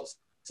pole outside,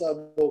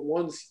 but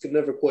once he could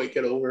never quite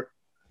get over.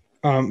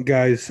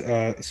 Guys,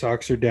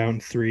 Sox are down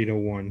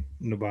 3-1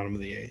 in the bottom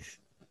of the 8th.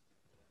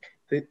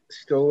 They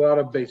still a lot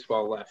of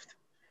baseball left.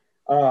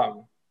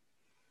 But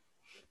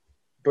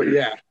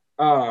yeah.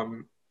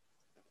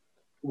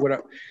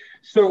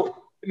 So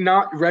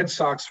not Red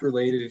Sox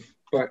related,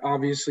 but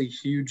obviously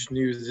huge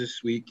news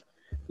this week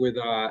with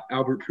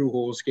Albert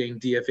Pujols getting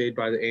DFA'd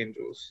by the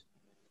Angels.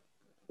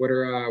 What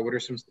are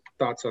some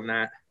thoughts on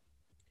that?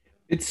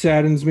 It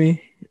saddens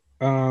me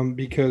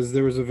because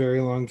there was a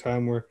very long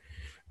time where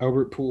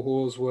Albert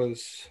Pujols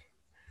was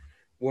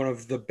one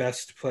of the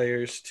best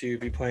players to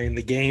be playing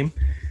the game.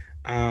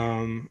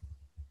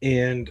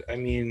 And I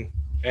mean,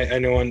 I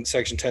know on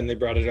Section 10 they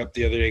brought it up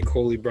the other day.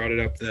 Coley brought it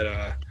up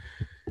that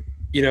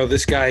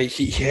this guy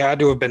he had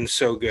to have been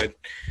so good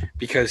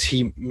because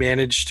he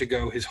managed to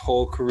go his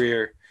whole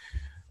career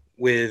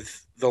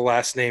with the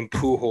last name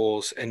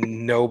Pujols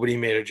and nobody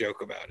made a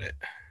joke about it.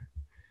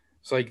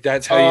 It's like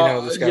that's how you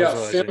know this guy was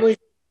a legend.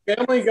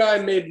 Family Guy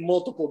made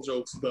multiple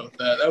jokes about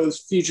that. That was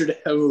featured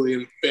heavily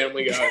in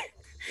Family Guy.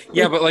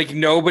 Yeah, but like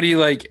nobody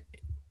like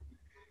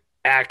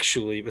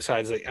actually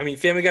besides like I mean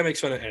Family Guy makes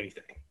fun of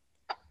anything.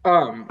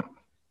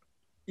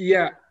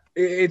 Yeah,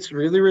 it's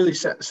really, really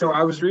sad. So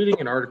I was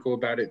reading an article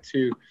about it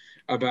too,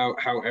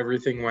 about how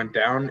everything went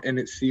down, and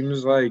it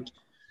seems like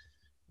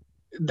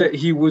that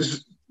he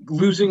was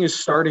losing his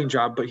starting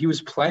job, but he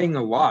was playing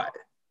a lot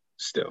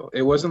still.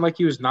 It wasn't like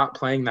he was not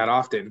playing that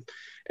often,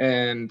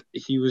 and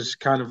he was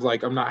kind of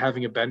like, I'm not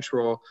having a bench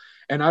role.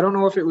 And I don't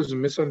know if it was a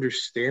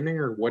misunderstanding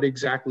or what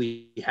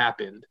exactly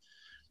happened,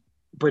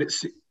 but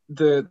it's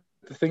the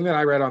thing that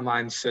I read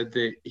online said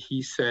that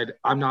he said,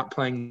 I'm not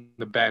playing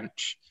the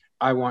bench.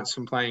 I want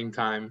some playing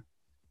time,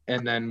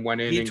 and then went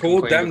in and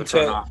complained to the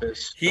front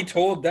office. He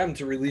told them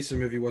to release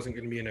him if he wasn't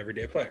going to be an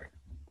everyday player.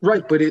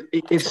 Right, but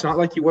it's not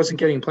like he wasn't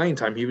getting playing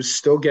time. He was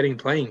still getting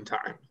playing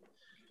time.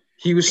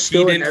 He was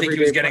still an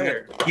everyday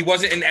player. He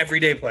wasn't an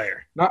everyday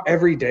player. Not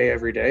every day,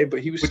 but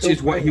he was Which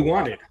is what he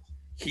wanted.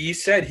 He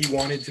said he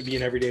wanted to be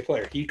an everyday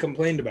player. He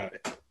complained about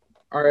it.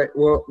 All right,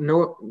 well,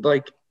 no,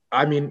 like,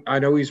 I mean, I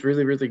know he's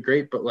really, really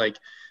great, but, like,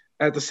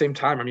 at the same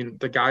time, I mean,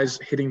 the guy's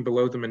hitting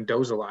below the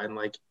Mendoza line.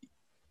 Like,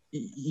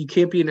 you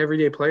can't be an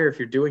everyday player if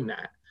you're doing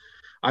that.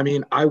 I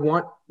mean, I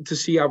want to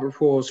see Albert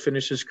Pujols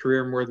finish his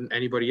career more than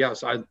anybody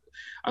else. I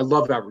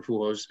love Albert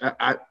Pujols.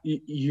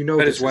 You know,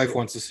 but his wife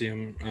wants to see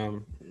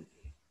him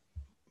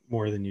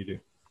more than you do.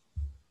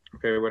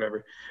 Okay,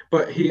 whatever.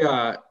 But he,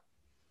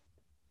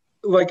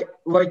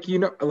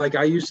 like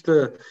I used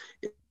to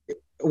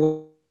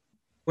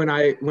when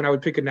I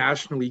would pick a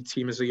National League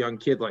team as a young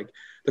kid, like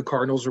the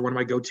Cardinals were one of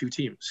my go-to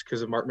teams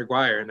because of Mark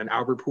McGwire and then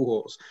Albert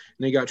Pujols,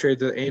 and he got traded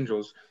to the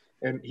Angels.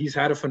 And he's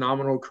had a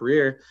phenomenal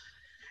career.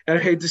 And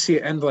I hate to see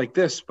it end like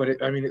this, but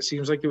it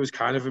seems like it was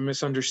kind of a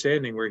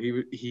misunderstanding where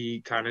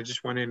he kind of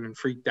just went in and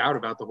freaked out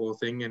about the whole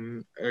thing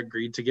and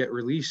agreed to get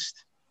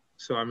released.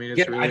 So, I mean,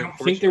 it's really I don't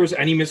think there was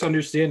any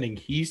misunderstanding.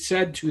 He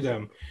said to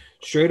them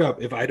straight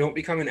up, if I don't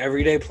become an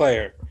everyday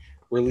player,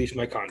 release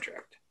my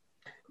contract.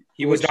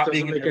 He was Which not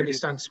doesn't being make any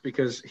sense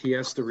because he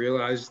has to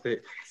realize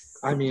that,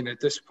 I mean, at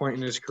this point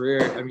in his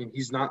career, I mean,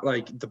 he's not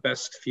like the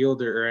best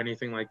fielder or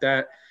anything like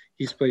that.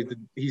 He's played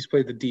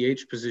the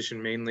DH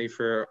position mainly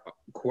for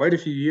quite a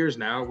few years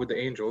now with the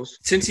Angels.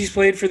 Since he's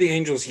played for the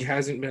Angels, he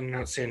hasn't been an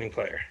outstanding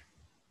player.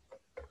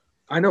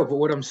 I know, but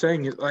what I'm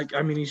saying is, like,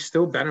 I mean, he's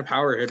still been a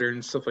power hitter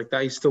and stuff like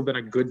that. He's still been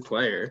a good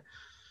player,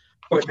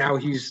 but now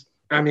he's,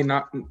 I mean,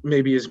 not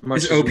maybe as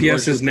much. His as he OPS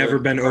was has with never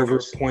the been over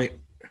Cardinals.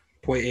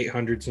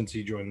 .800 since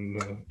he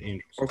joined the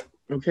Angels.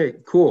 Okay,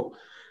 cool.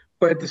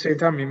 But at the same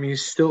time, I mean,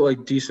 he's still a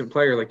decent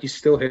player. Like, he's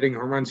still hitting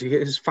home runs. He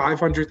hit his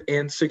 500th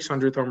and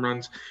 600th home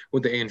runs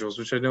with the Angels,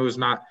 which I know is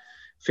not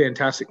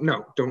fantastic.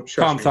 No, don't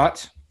shut Tom, me.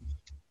 thoughts?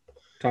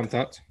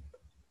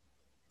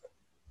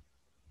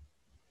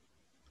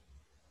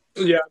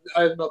 Yeah,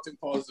 I have nothing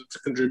positive to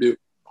contribute.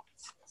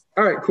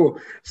 All right, cool.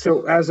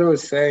 So as I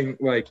was saying,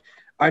 like,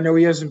 I know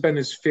he hasn't been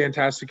as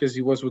fantastic as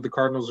he was with the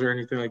Cardinals or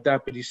anything like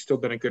that, but he's still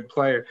been a good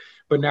player.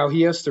 But now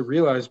he has to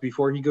realize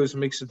before he goes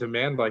and makes a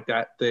demand like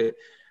that, that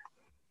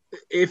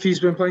if he's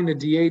been playing the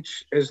DH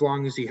as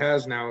long as he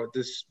has now at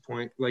this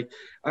point, like,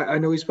 I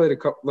know he's played a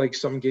couple, like,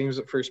 some games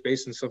at first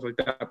base and stuff like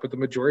that, but the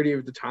majority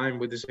of the time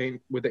with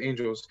the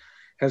Angels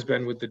has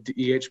been with the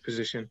DH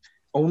position.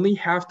 Only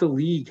half the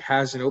league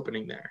has an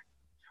opening there.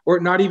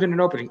 Or not even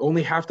an opening.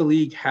 Only half the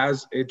league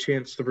has a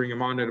chance to bring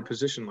him on at a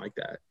position like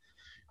that.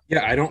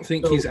 Yeah, I don't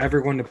think he's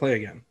ever going to play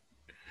again.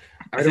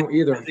 I don't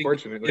either,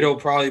 unfortunately. It'll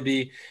probably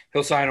be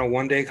he'll sign a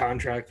one-day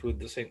contract with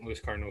the St. Louis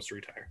Cardinals to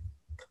retire.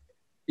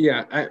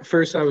 Yeah, at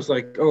first I was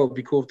like, oh, it'd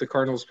be cool if the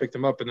Cardinals picked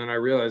him up, and then I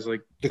realized,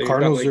 like, The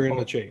Cardinals are in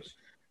the chase.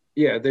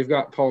 Yeah, they've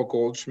got Paul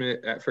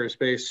Goldschmidt at first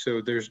base,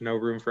 so there's no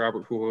room for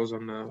Albert Pujols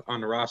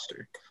on the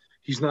roster.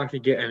 He's not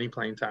going to get any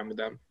playing time with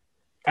them.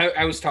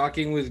 I was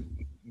talking with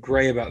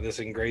Gray about this,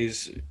 and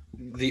Gray's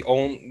the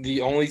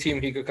only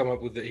team he could come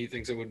up with that he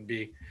thinks it would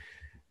be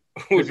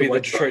the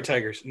Detroit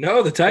Tigers.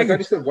 No, the I thought Tigers.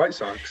 he said White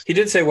Sox. He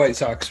did say White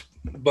Sox,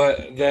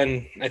 but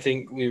then I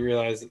think we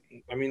realized.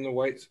 I mean, the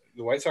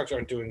White Sox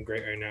aren't doing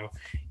great right now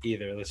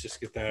either. Let's just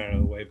get that out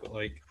of the way. But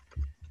like,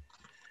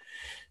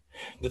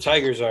 the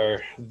Tigers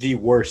are the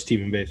worst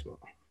team in baseball.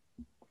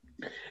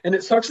 And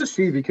it sucks to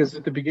see because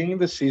at the beginning of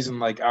the season,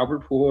 like,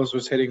 Albert Pujols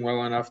was hitting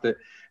well enough that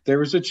there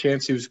was a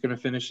chance he was going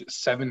to finish at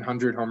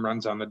 700 home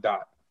runs on the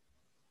dot.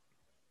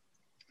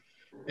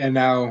 And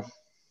now,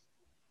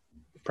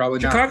 probably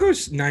not.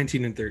 Chicago's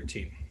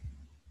 19-13.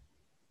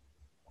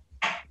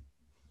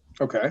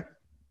 Okay.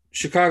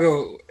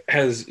 Chicago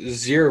has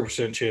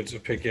 0% chance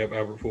of picking up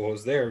Albert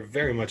Pujols. They are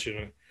very much in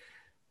a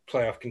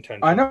playoff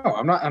contention. I know.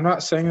 I'm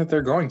not saying that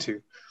they're going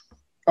to.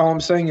 All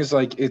I'm saying is,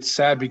 like, it's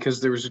sad because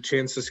there was a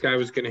chance this guy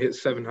was going to hit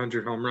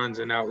 700 home runs,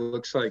 and now it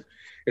looks like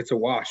it's a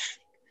wash.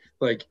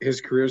 Like, his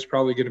career is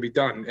probably going to be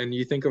done. And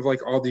you think of,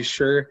 like, all these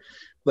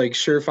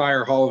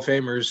surefire Hall of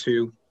Famers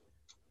who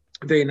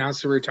they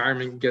announce their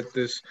retirement, get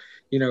this,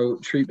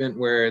 treatment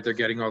where they're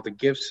getting all the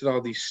gifts at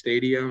all these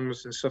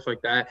stadiums and stuff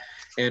like that.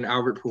 And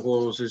Albert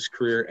Pujols'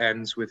 career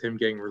ends with him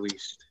getting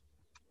released.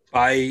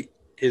 By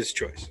his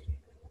choice.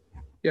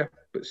 Yeah,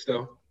 but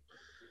still.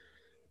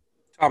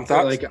 Tom,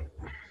 thoughts?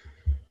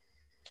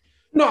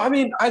 No, I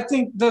mean, I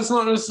think that's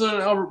not necessarily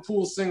an Albert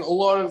Pujols thing. A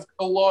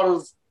lot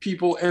of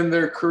people end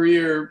their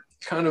career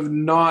kind of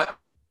not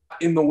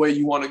in the way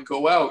you want to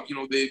go out.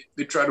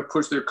 They try to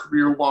push their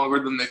career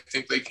longer than they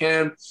think they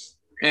can,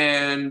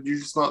 and you're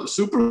just not the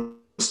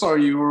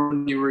superstar you were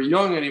when you were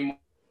young anymore.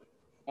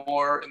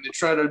 And they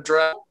try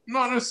to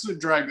not necessarily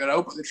drag that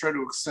out, but they try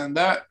to extend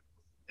that.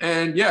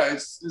 And yeah,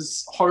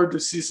 it's hard to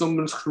see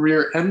someone's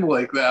career end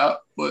like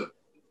that, but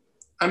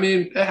I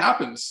mean, it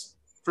happens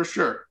for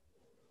sure.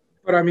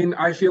 But, I mean,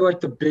 I feel like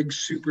the big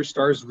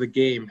superstars of the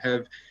game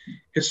have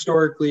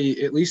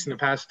historically, at least in the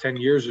past 10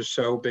 years or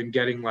so, been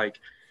getting, like,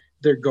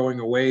 their going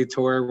away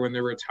tour when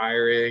they're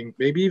retiring,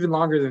 maybe even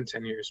longer than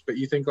 10 years. But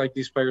you think, like,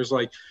 these players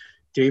like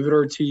David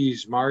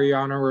Ortiz,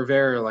 Mariano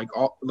Rivera,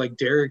 like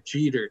Derek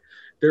Jeter,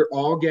 they're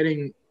all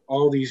getting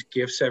all these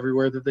gifts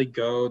everywhere that they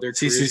go. Their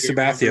CC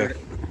Sabathia.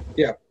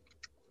 Yeah.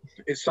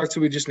 It sucks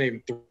that we just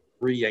named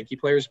 3 Yankee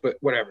players, but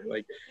whatever.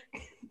 Like,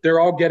 they're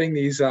all getting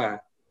these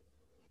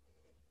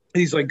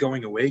like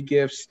going away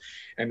gifts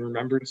and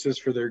remembrances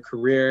for their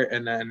career.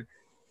 And then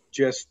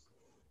just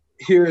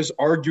here is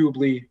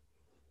arguably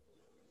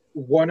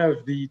one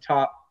of the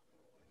top,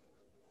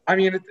 I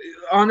mean,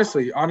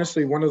 honestly,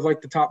 one of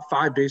like the top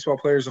 5 baseball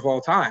players of all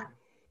time.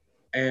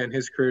 And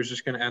his career is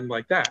just going to end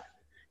like that.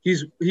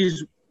 He's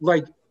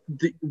like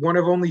one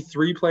of only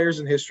 3 players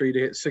in history to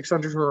hit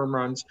 600 home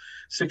runs,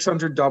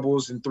 600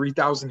 doubles, and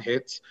 3,000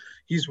 hits.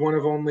 He's one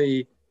of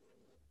only,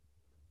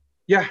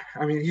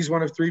 he's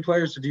one of 3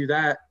 players to do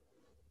that.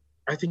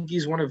 I think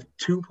he's one of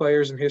 2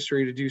 players in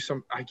history to do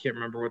I can't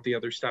remember what the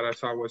other stat I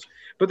saw was,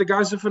 but the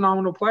guy's a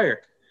phenomenal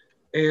player.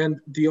 And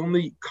the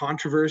only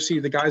controversy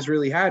the guy's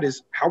really had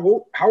is how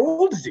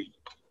old is he?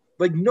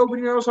 Like,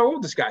 nobody knows how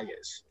old this guy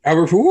is.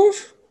 Albert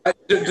Pujols?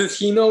 Does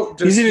he know?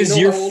 He's in his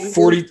year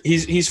 40.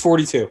 He's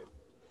 42.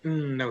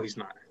 No, he's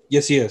not.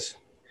 Yes, he is.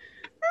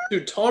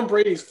 Dude, Tom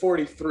Brady's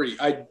 43.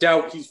 I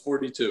doubt he's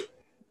 42.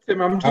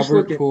 Tim, I'm just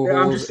Albert looking.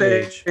 I'm just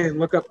Pujols' saying. age.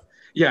 Look up.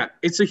 Yeah,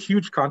 it's a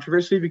huge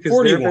controversy because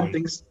there have 41. been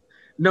things.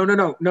 No. I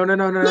know.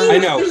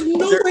 There's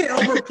no There- way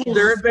Albert Pujols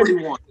there is have been-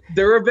 41.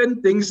 There have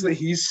been things that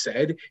he's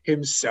said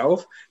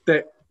himself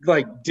that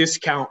like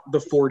discount the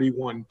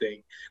 41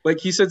 thing. Like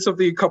he said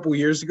something a couple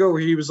years ago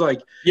where he was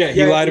like, Yeah,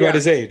 he lied about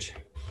his age.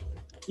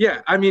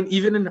 yeah, I mean,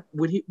 even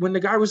when the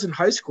guy was in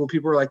high school,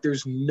 people were like,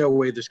 "There's no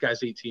way this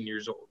guy's 18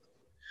 years old."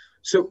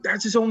 So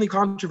that's his only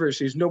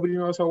controversy is nobody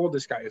knows how old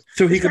this guy is.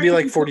 So he This could guy be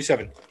like close-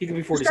 47. He could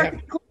be This guy 47.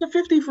 could be close to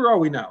 50 for all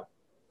we know.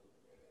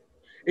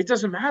 It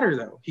doesn't matter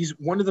though. He's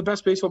one of the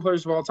best baseball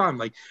players of all time.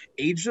 Like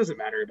age doesn't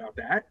matter about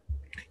that.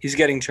 He's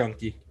getting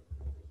chunky.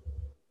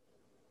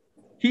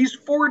 He's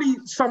 40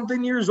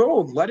 something years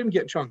old. Let him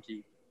get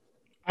chunky.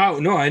 Oh,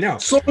 no, I know.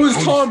 So is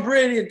Tom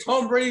Brady, and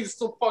Tom Brady's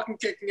still fucking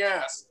kicking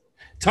ass.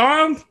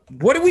 Tom,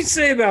 what did we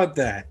say about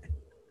that?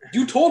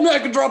 You told me I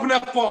could drop an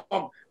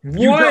F-bomb.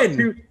 You got One.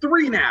 2,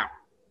 3 now.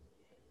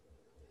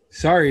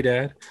 Sorry,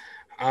 Dad.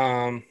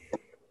 Sorry,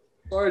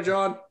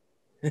 John.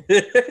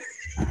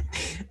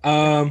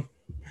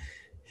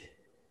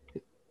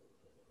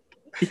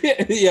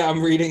 Yeah,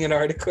 I'm reading an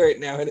article right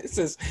now, and it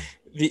says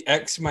the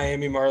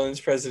ex-Miami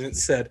Marlins president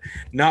said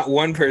not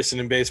one person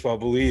in baseball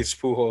believes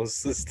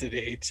Pujols' listed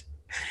age.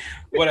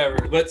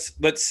 Whatever. Let's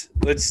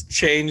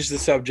change the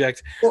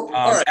subject. Well,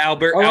 all right.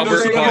 Albert Oh, no,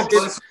 Albert no, no, Butts.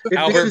 if this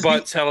Albert is the-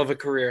 Butts, hell of a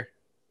career.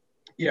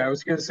 Yeah, I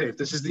was gonna say if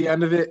this is the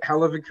end of it,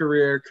 hell of a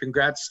career.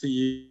 Congrats to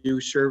you,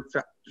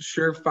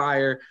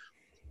 surefire,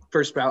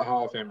 first ballot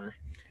Hall of Famer.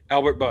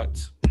 Albert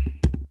Butts.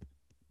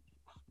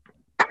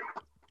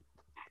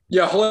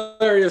 Yeah,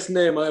 hilarious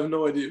name. I have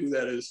no idea who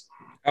that is.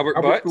 Albert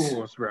Albert Butts.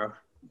 Pujols, bro.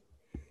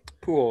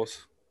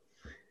 Pujols.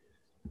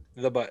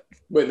 The butt.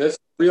 Wait, that's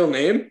the real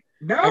name?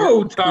 No,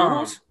 Albert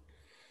Tom. Pujols?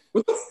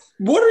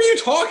 What are you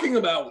talking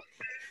about?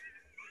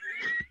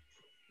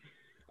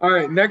 All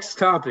right, next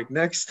topic.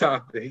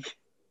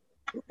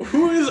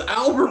 Who is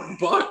Albert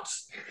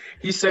Butts?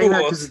 He's saying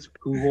that Pujols. because it's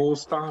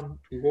Pujols, Tom.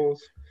 Pujols.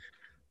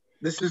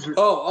 This is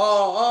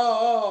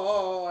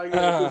I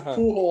get it. It's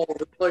Pool hole.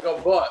 It's like a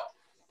butt.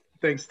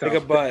 thanks, Tom. Like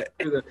a butt.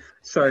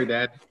 Sorry,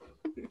 Dad.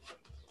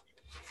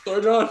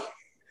 Sorry, John.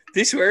 Did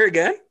you swear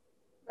again?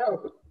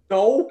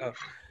 No,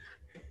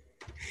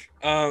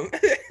 Um,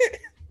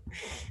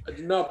 I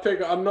did not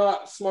pick. I'm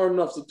not smart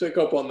enough to pick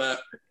up on that.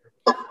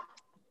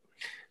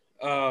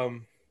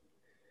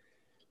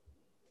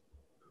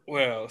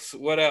 What else?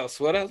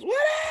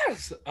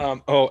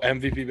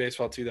 MVP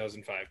baseball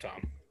 2005,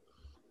 Tom.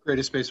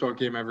 Greatest baseball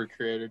game ever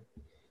created.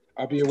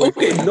 I'll be away.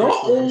 Okay, from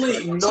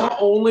not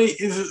only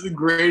is it the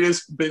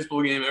greatest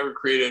baseball game ever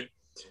created,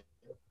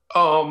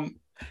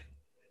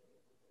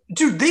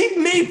 dude,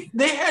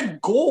 they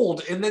had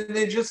gold and then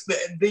they just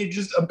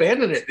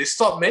abandoned it. They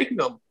stopped making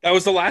them. That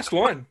was the last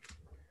one.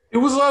 It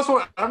was the last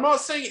one. I'm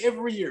not saying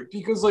every year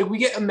because like we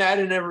get a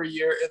Madden every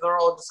year and they're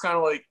all just kind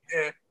of like,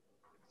 eh.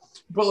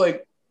 But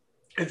like,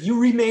 if you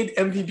remade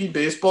MVP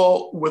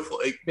baseball with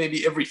like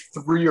maybe every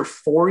 3 or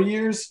 4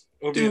 years,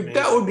 dude,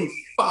 that would be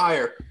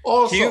fire.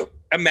 Also, Can you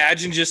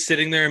imagine just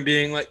sitting there and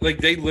being like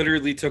they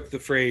literally took the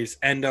phrase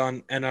 "end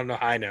on a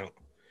high note."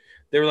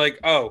 They were like,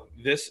 "Oh,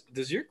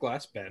 does your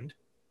glass bend?"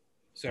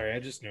 Sorry, I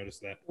just noticed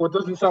that. Well, it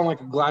doesn't sound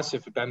like a glass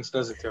if it bends,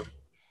 does it, Tim?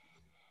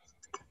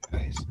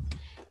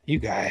 You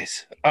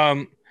guys.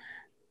 I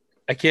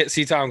can't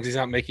see Tom because he's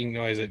not making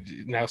noise.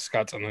 Now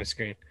Scott's on my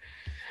screen.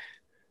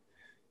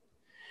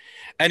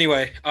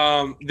 Anyway,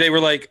 they were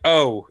like,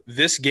 "Oh,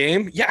 this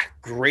game, yeah,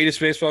 greatest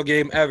baseball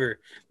game ever.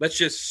 Let's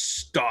just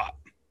stop."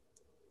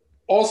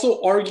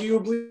 also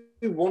arguably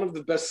one of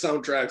the best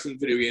soundtracks in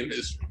video game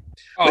history.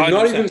 Oh, Like,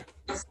 100%.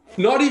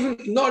 not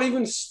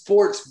even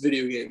sports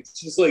video games.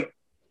 Just like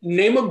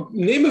name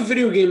a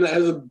video game that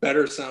has a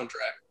better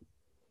soundtrack.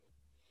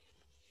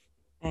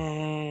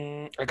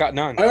 I got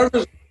none.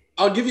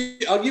 I'll give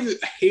you.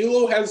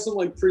 Halo has some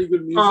like pretty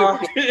good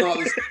music. But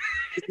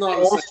it's not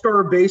the All same.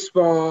 Star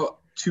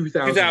Baseball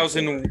 2000.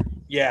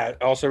 2000, yeah,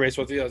 All-Star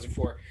Baseball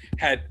 2004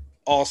 had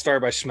All-Star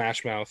by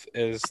Smash Mouth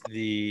as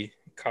the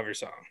cover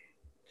song.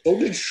 So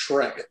did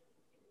Shrek.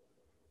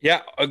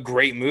 Yeah, a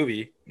great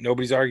movie.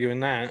 Nobody's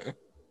arguing that.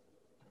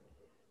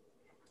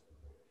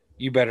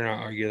 You better not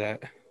argue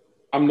that.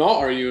 I'm not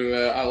arguing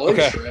that. I like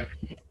Okay. Shrek.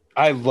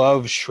 I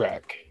love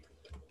Shrek.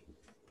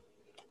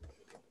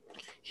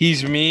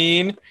 He's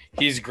mean,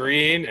 he's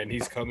green, and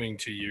he's coming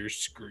to your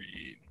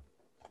screen.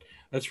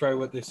 That's probably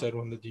what they said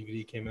when the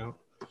DVD came out.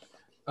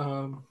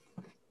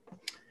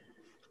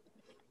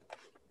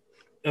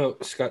 Oh,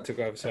 Scott took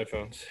off his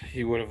headphones.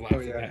 He would have laughed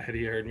at that had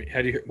he heard me.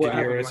 Did you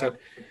hear what I said?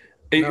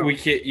 No. We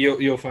can't.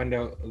 You'll find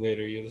out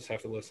later. You'll just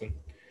have to listen.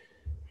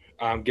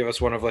 Give us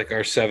one of like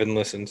our 7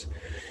 listens.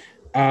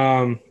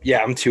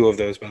 Yeah, I'm 2 of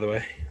those, by the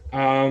way.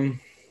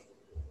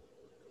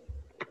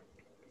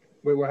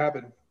 Wait, what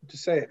happened?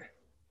 Just say it.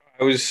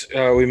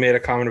 We made a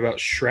comment about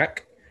Shrek.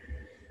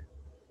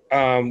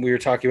 We were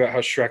talking about how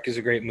Shrek is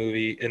a great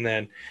movie, and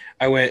then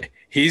I went,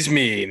 he's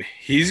mean,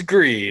 he's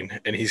green,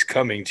 and he's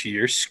coming to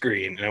your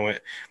screen. And I went,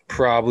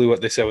 probably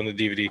what they said when the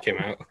DVD came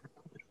out.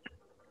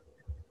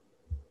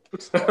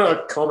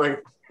 Coming.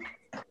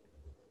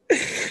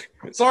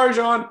 Sorry,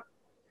 John.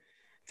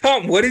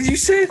 Tom, what did you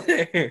say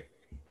there?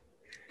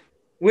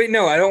 Wait,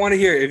 no, I don't want to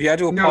hear it. If you had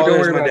to No, apologize don't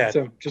to worry my about dad. it,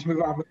 Tim. Just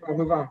move on.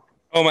 Move on.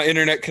 Oh, my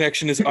internet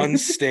connection is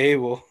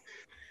unstable.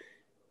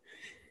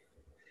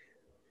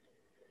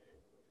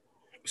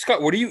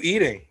 Scott, what are you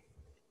eating?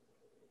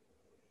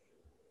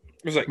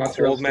 It was like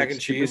Mozzarella cold mac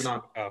and sticks. Keep cheese.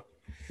 moving on. Oh.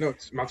 No,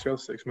 it's mozzarella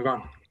sticks. Move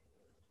on.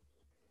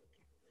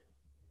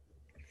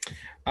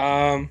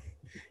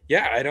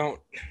 Yeah, I don't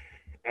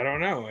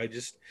know.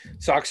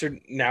 Sox are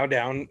now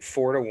down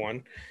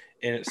 4-1,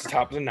 and it's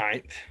top of the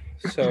ninth.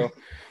 So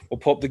we'll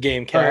pull up the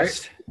game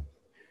cast. Right.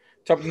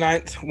 Top of the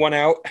ninth, 1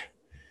 out.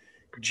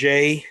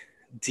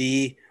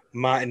 J.D.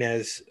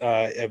 Martinez,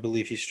 I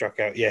believe he struck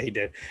out. Yeah, he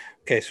did.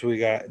 Okay, so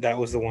that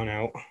was the 1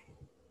 out.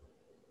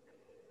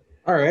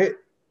 All right.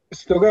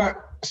 Still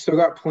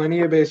got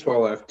plenty of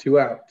baseball left. 2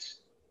 outs.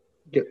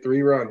 Get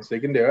 3 runs. They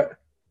can do it.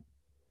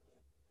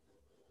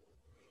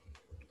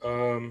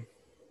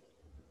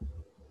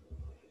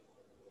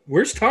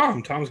 Where's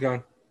Tom? Tom's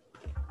gone.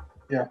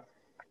 Yeah.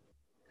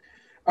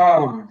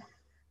 I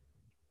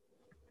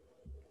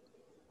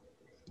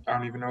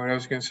don't even know what I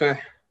was going to say.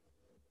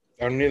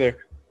 I don't either.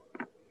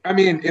 I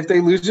mean, if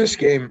they lose this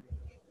game,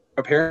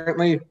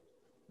 apparently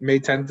May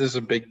 10th is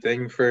a big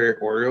thing for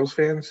Orioles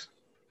fans.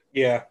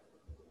 Yeah.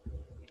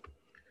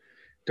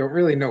 Don't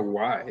really know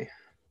why.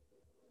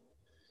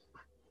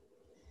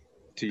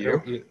 Do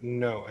you?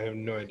 No, I have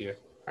no idea.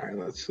 All right,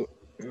 let's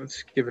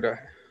give it a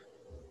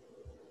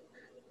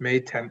May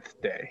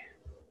 10th day.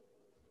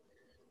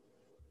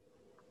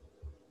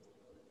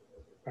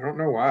 I don't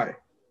know why.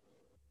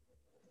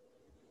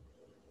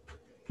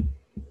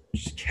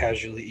 Just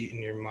casually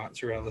eating your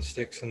mozzarella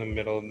sticks in the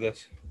middle of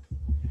this.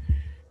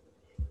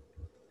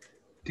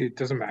 Dude,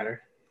 doesn't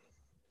matter.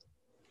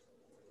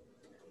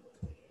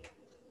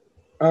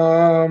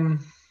 Oh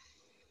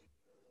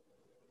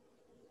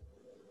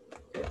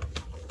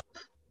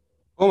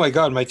my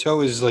God, my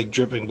toe is like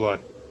dripping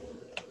blood.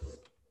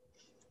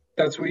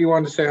 That's what you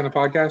wanted to say on the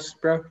podcast,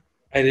 bro?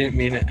 I didn't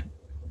mean it.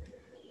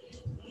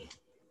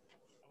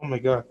 Oh my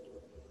God.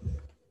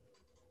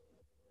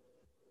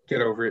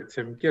 Get over it,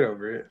 Tim. Get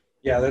over it.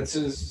 Yeah, that's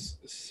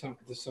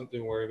something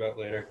to worry about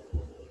later.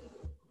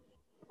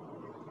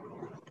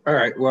 All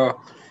right.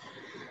 Well,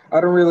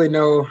 I don't really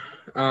know.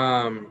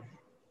 I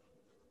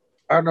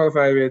don't know if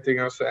I have anything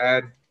else to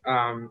add.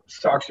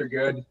 Sox are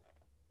good.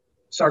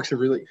 Sox are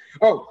really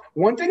 – oh,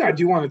 one thing I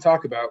do want to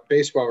talk about,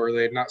 baseball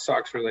related, not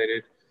Sox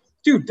related.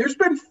 Dude, there's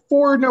been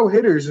 4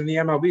 no-hitters in the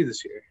MLB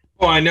this year.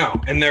 Oh, I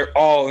know. And they're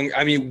all –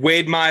 I mean,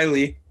 Wade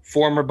Miley,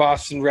 former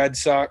Boston Red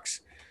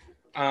Sox,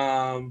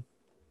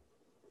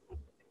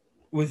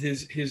 with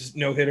his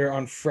no-hitter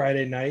on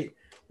Friday night.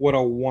 What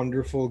a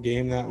wonderful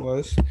game that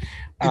was.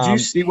 Did you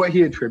see what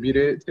he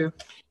attributed it to?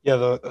 Yeah,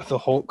 the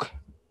Hulk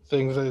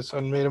things that his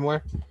son made him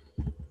wear.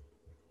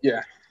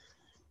 Yeah.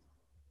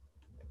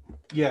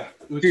 Yeah.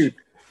 Dude,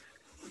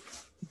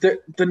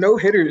 the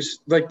no-hitters,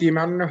 like the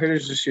amount of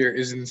no-hitters this year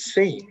is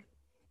insane.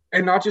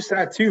 And not just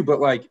that too, but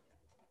like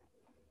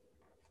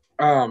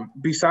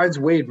besides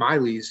Wade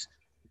Miley's,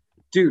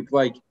 dude,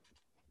 like,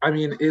 I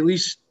mean, at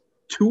least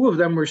 2 of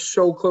them were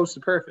so close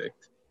to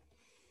perfect.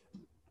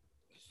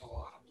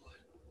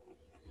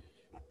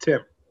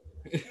 Tim.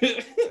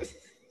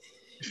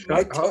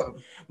 Shut up.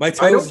 My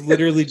toe is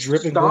literally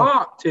dripping.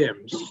 Stop,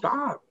 Tim.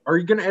 Stop. Are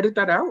you going to edit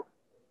that out?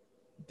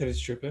 That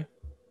is dripping?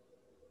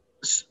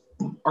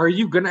 Are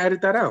you going to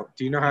edit that out?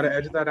 Do you know how to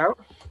edit that out?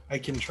 I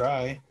can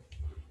try.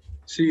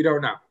 So you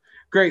don't know.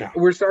 Great. No.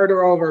 We're sorry to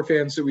all of our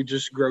fans that we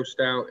just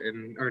grossed out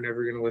and are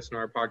never going to listen to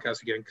our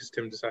podcast again because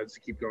Tim decides to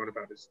keep going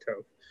about his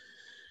toe.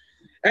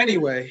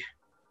 Anyway,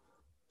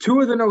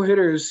 2 of the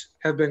no-hitters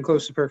have been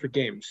close to perfect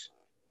games.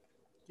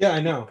 Yeah, I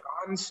know.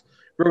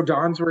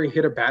 Rodon's where he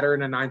hit a batter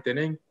in the 9th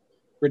inning.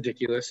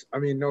 Ridiculous. I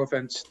mean, no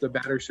offense. The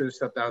batter should have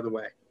stepped out of the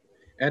way.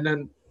 And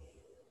then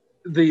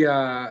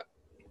the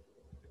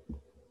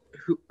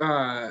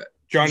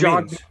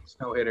John Means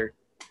no-hitter.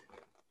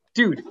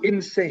 Dude,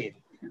 insane.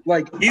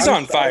 Like, he's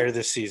on fire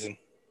this season.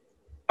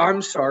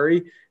 I'm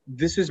sorry.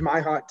 This is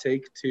my hot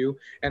take too.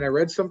 And I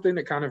read something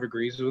that kind of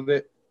agrees with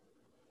it.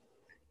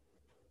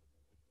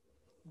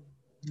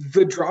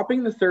 The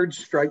dropping the 3rd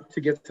strike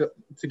to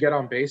get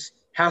on base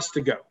has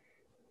to go.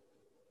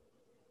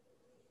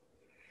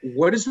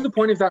 What is the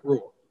point of that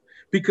rule?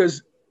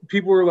 Because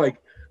people were like,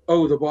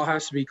 oh, the ball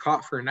has to be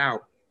caught for an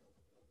out.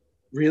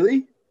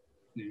 Really?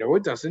 No,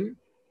 it doesn't.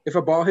 If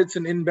a ball hits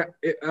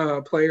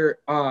a player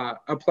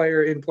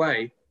in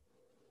play,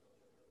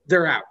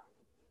 they're out.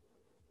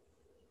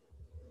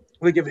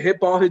 Like if a hit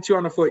ball hits you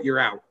on the foot, you're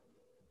out.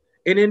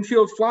 An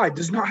infield fly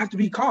does not have to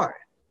be caught.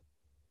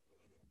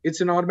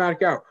 It's an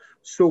automatic out.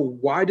 So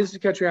why does the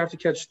catcher have to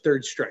catch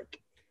 3rd strike?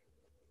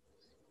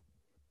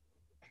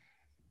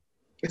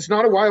 It's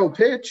not a wild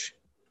pitch.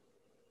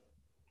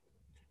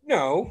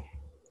 No.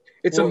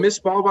 It's a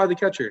missed ball by the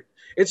catcher.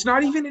 It's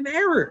not even an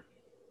error.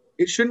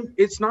 It's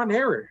not an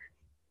error.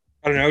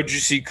 I don't know. Did you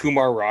see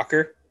Kumar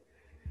Rocker?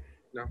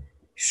 No.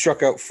 He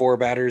struck out 4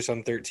 batters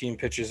on 13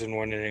 pitches in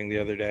 1 inning the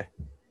other day.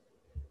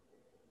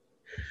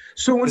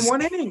 So in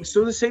one inning,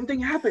 so the same thing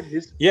happened.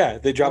 Yeah,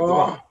 they dropped the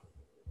ball.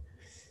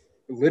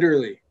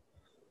 Literally.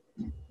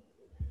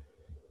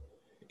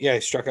 Yeah,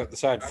 he struck out the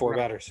side, 4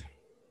 batters.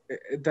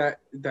 That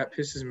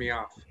pisses me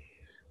off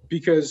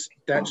because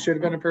that should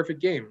have been a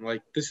perfect game.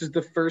 Like, this is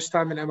the first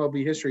time in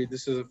MLB history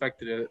this has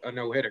affected a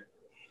no-hitter.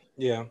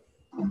 Yeah.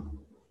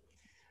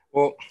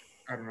 Well,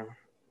 I don't know.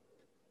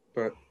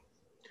 But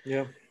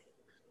yeah.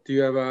 Do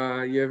you have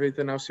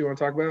anything else you want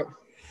to talk about?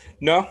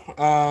 No.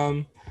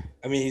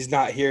 I mean, he's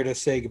not here to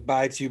say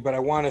goodbye to you, but I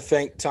want to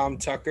thank Tom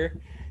Tucker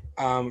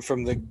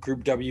from the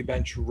Group W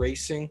Bench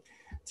Racing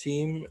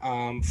team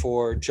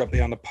for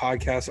jumping on the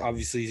podcast.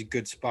 Obviously, he's a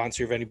good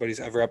sponsor. If anybody's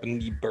ever up in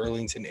the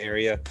Burlington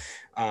area,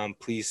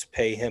 please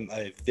pay him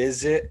a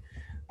visit.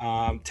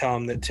 Tell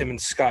him that Tim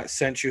and Scott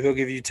sent you. He'll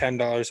give you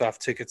 $10 off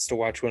tickets to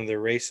watch one of their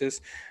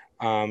races.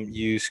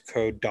 Use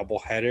code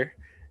DOUBLEHEADER,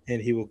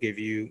 and he will give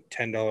you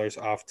 $10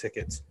 off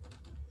tickets.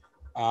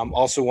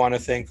 Also want to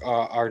thank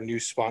our new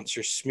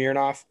sponsor,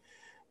 Smirnoff.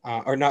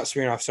 Or not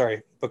Smirnoff,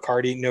 sorry,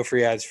 Bacardi. No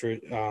free ads for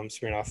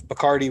Smirnoff.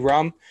 Bacardi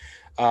Rum,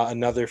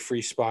 another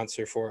free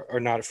sponsor for, or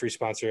not a free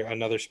sponsor,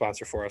 another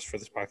sponsor for us for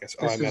this podcast.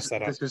 I messed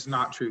that up. This is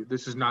not true.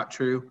 This is not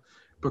true.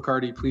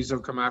 Bacardi, please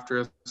don't come after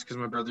us because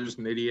my brother's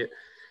an idiot.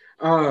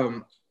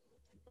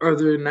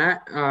 Other than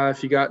that,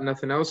 if you got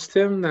nothing else,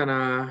 Tim, then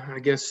I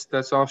guess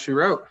that's all she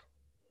wrote.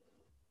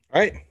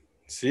 All right.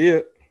 See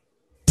you.